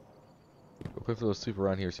go quick for those sweep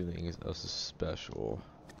around here, see if anything else is special.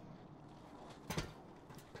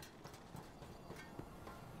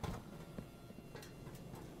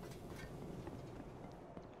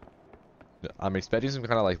 I'm expecting some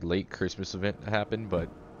kind of like late Christmas event to happen, but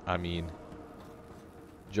I mean,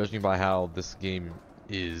 judging by how this game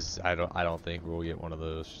is, I don't think we'll get one of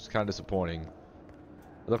those. It's kind of disappointing.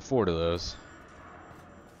 I look forward to those.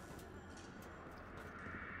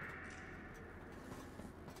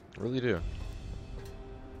 I really do.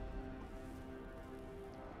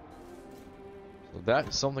 So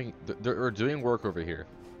that's something they're doing work over here.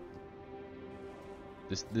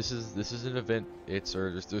 This is an event. It's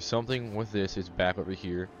or there's something with this. It's back over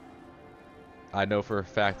here. I know for a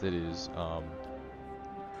fact that it is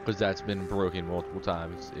because that's been broken multiple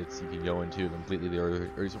times. It's you can go into completely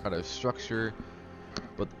or some kind of structure,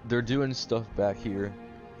 but they're doing stuff back here.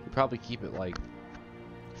 You probably keep it like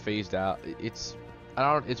phased out. It's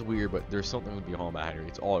it's weird, but there's something to be home out here.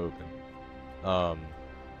 It's all open. What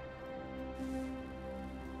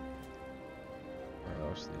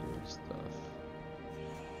else they doing stuff?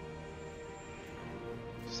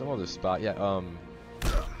 Some other spot, yeah.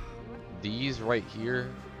 These right here,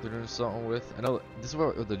 they're doing something with. I know this is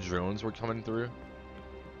where the drones were coming through,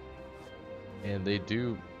 and they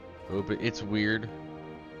do open. It's weird.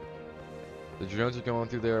 The drones are going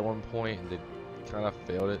through there at one point, and they kind of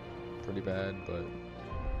failed it pretty bad, but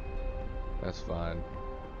that's fine,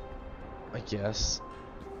 I guess.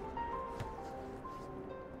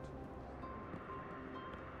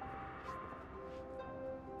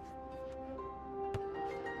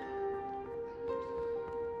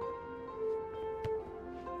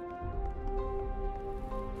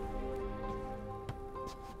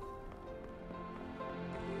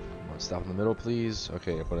 Stop in the middle, please.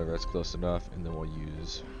 Okay, whatever, that's close enough, and then we'll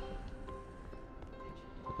use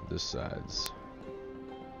this side's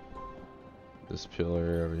this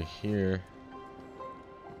pillar over here.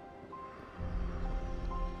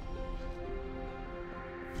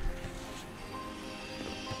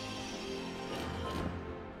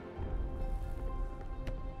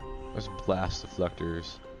 Let's blast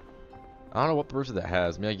deflectors. I don't know what purpose that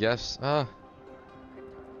has. I mean, I guess I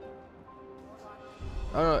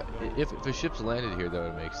don't know, if the ship's landed here, that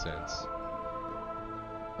would make sense.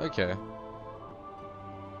 Okay.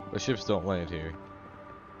 But ships don't land here.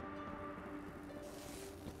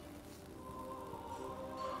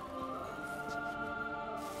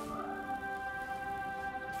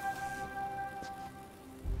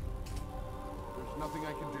 There's nothing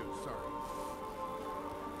I can do, sorry.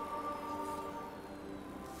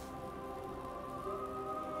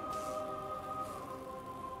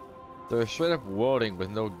 They're straight up welding with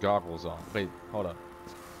no goggles on. Wait, hold up.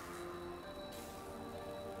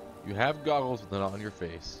 You have goggles, but they're not on your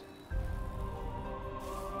face.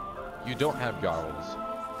 You don't have goggles.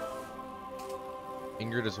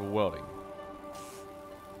 Ingrid is welding.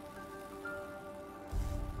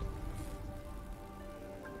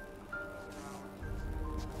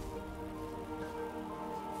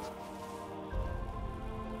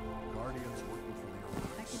 Guardians working for the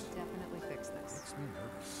Alliance. I can definitely fix this. Makes me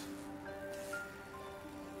nervous.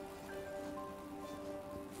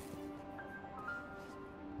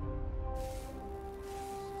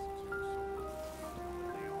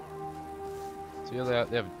 So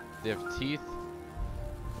yeah, they have teeth.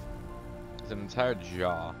 There's an entire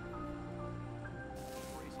jaw.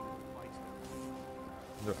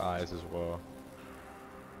 Their eyes as well.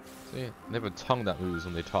 See, they have a tongue that moves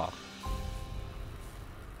when they talk.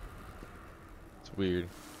 It's weird.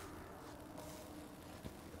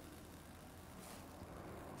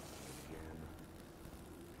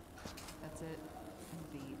 That's it.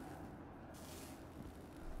 I'm beat.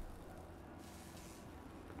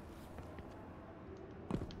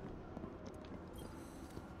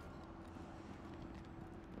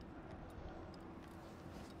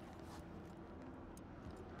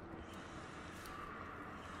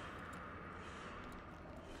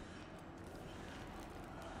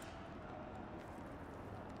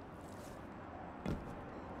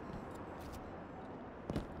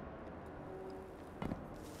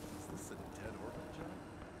 Is this a dead orbit, John?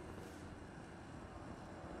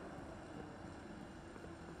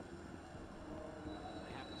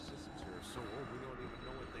 Half the systems here are so old we don't even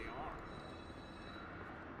know what they are.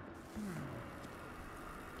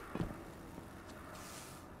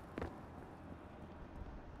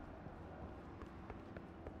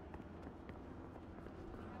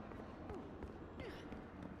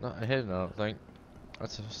 Not hidden, I don't think.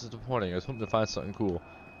 That's disappointing. I was hoping to find something cool.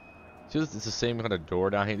 See, it's the same kind of door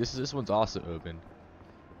down here. This one's also open.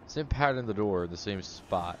 Same pattern in the door, the same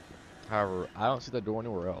spot. However, I don't see that door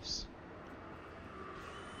anywhere else.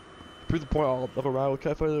 Prove the point all up around. We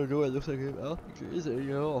can't find the door. It looks like it. I don't think there is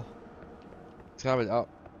any at all. It's kind of out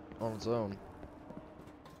on its own.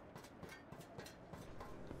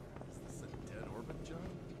 Is this a dead orbit, John?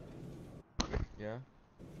 Yeah.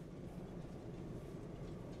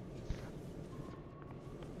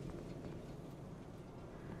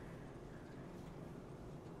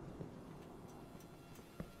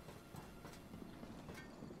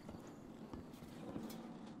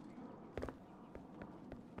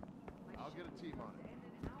 I'll get a team on it.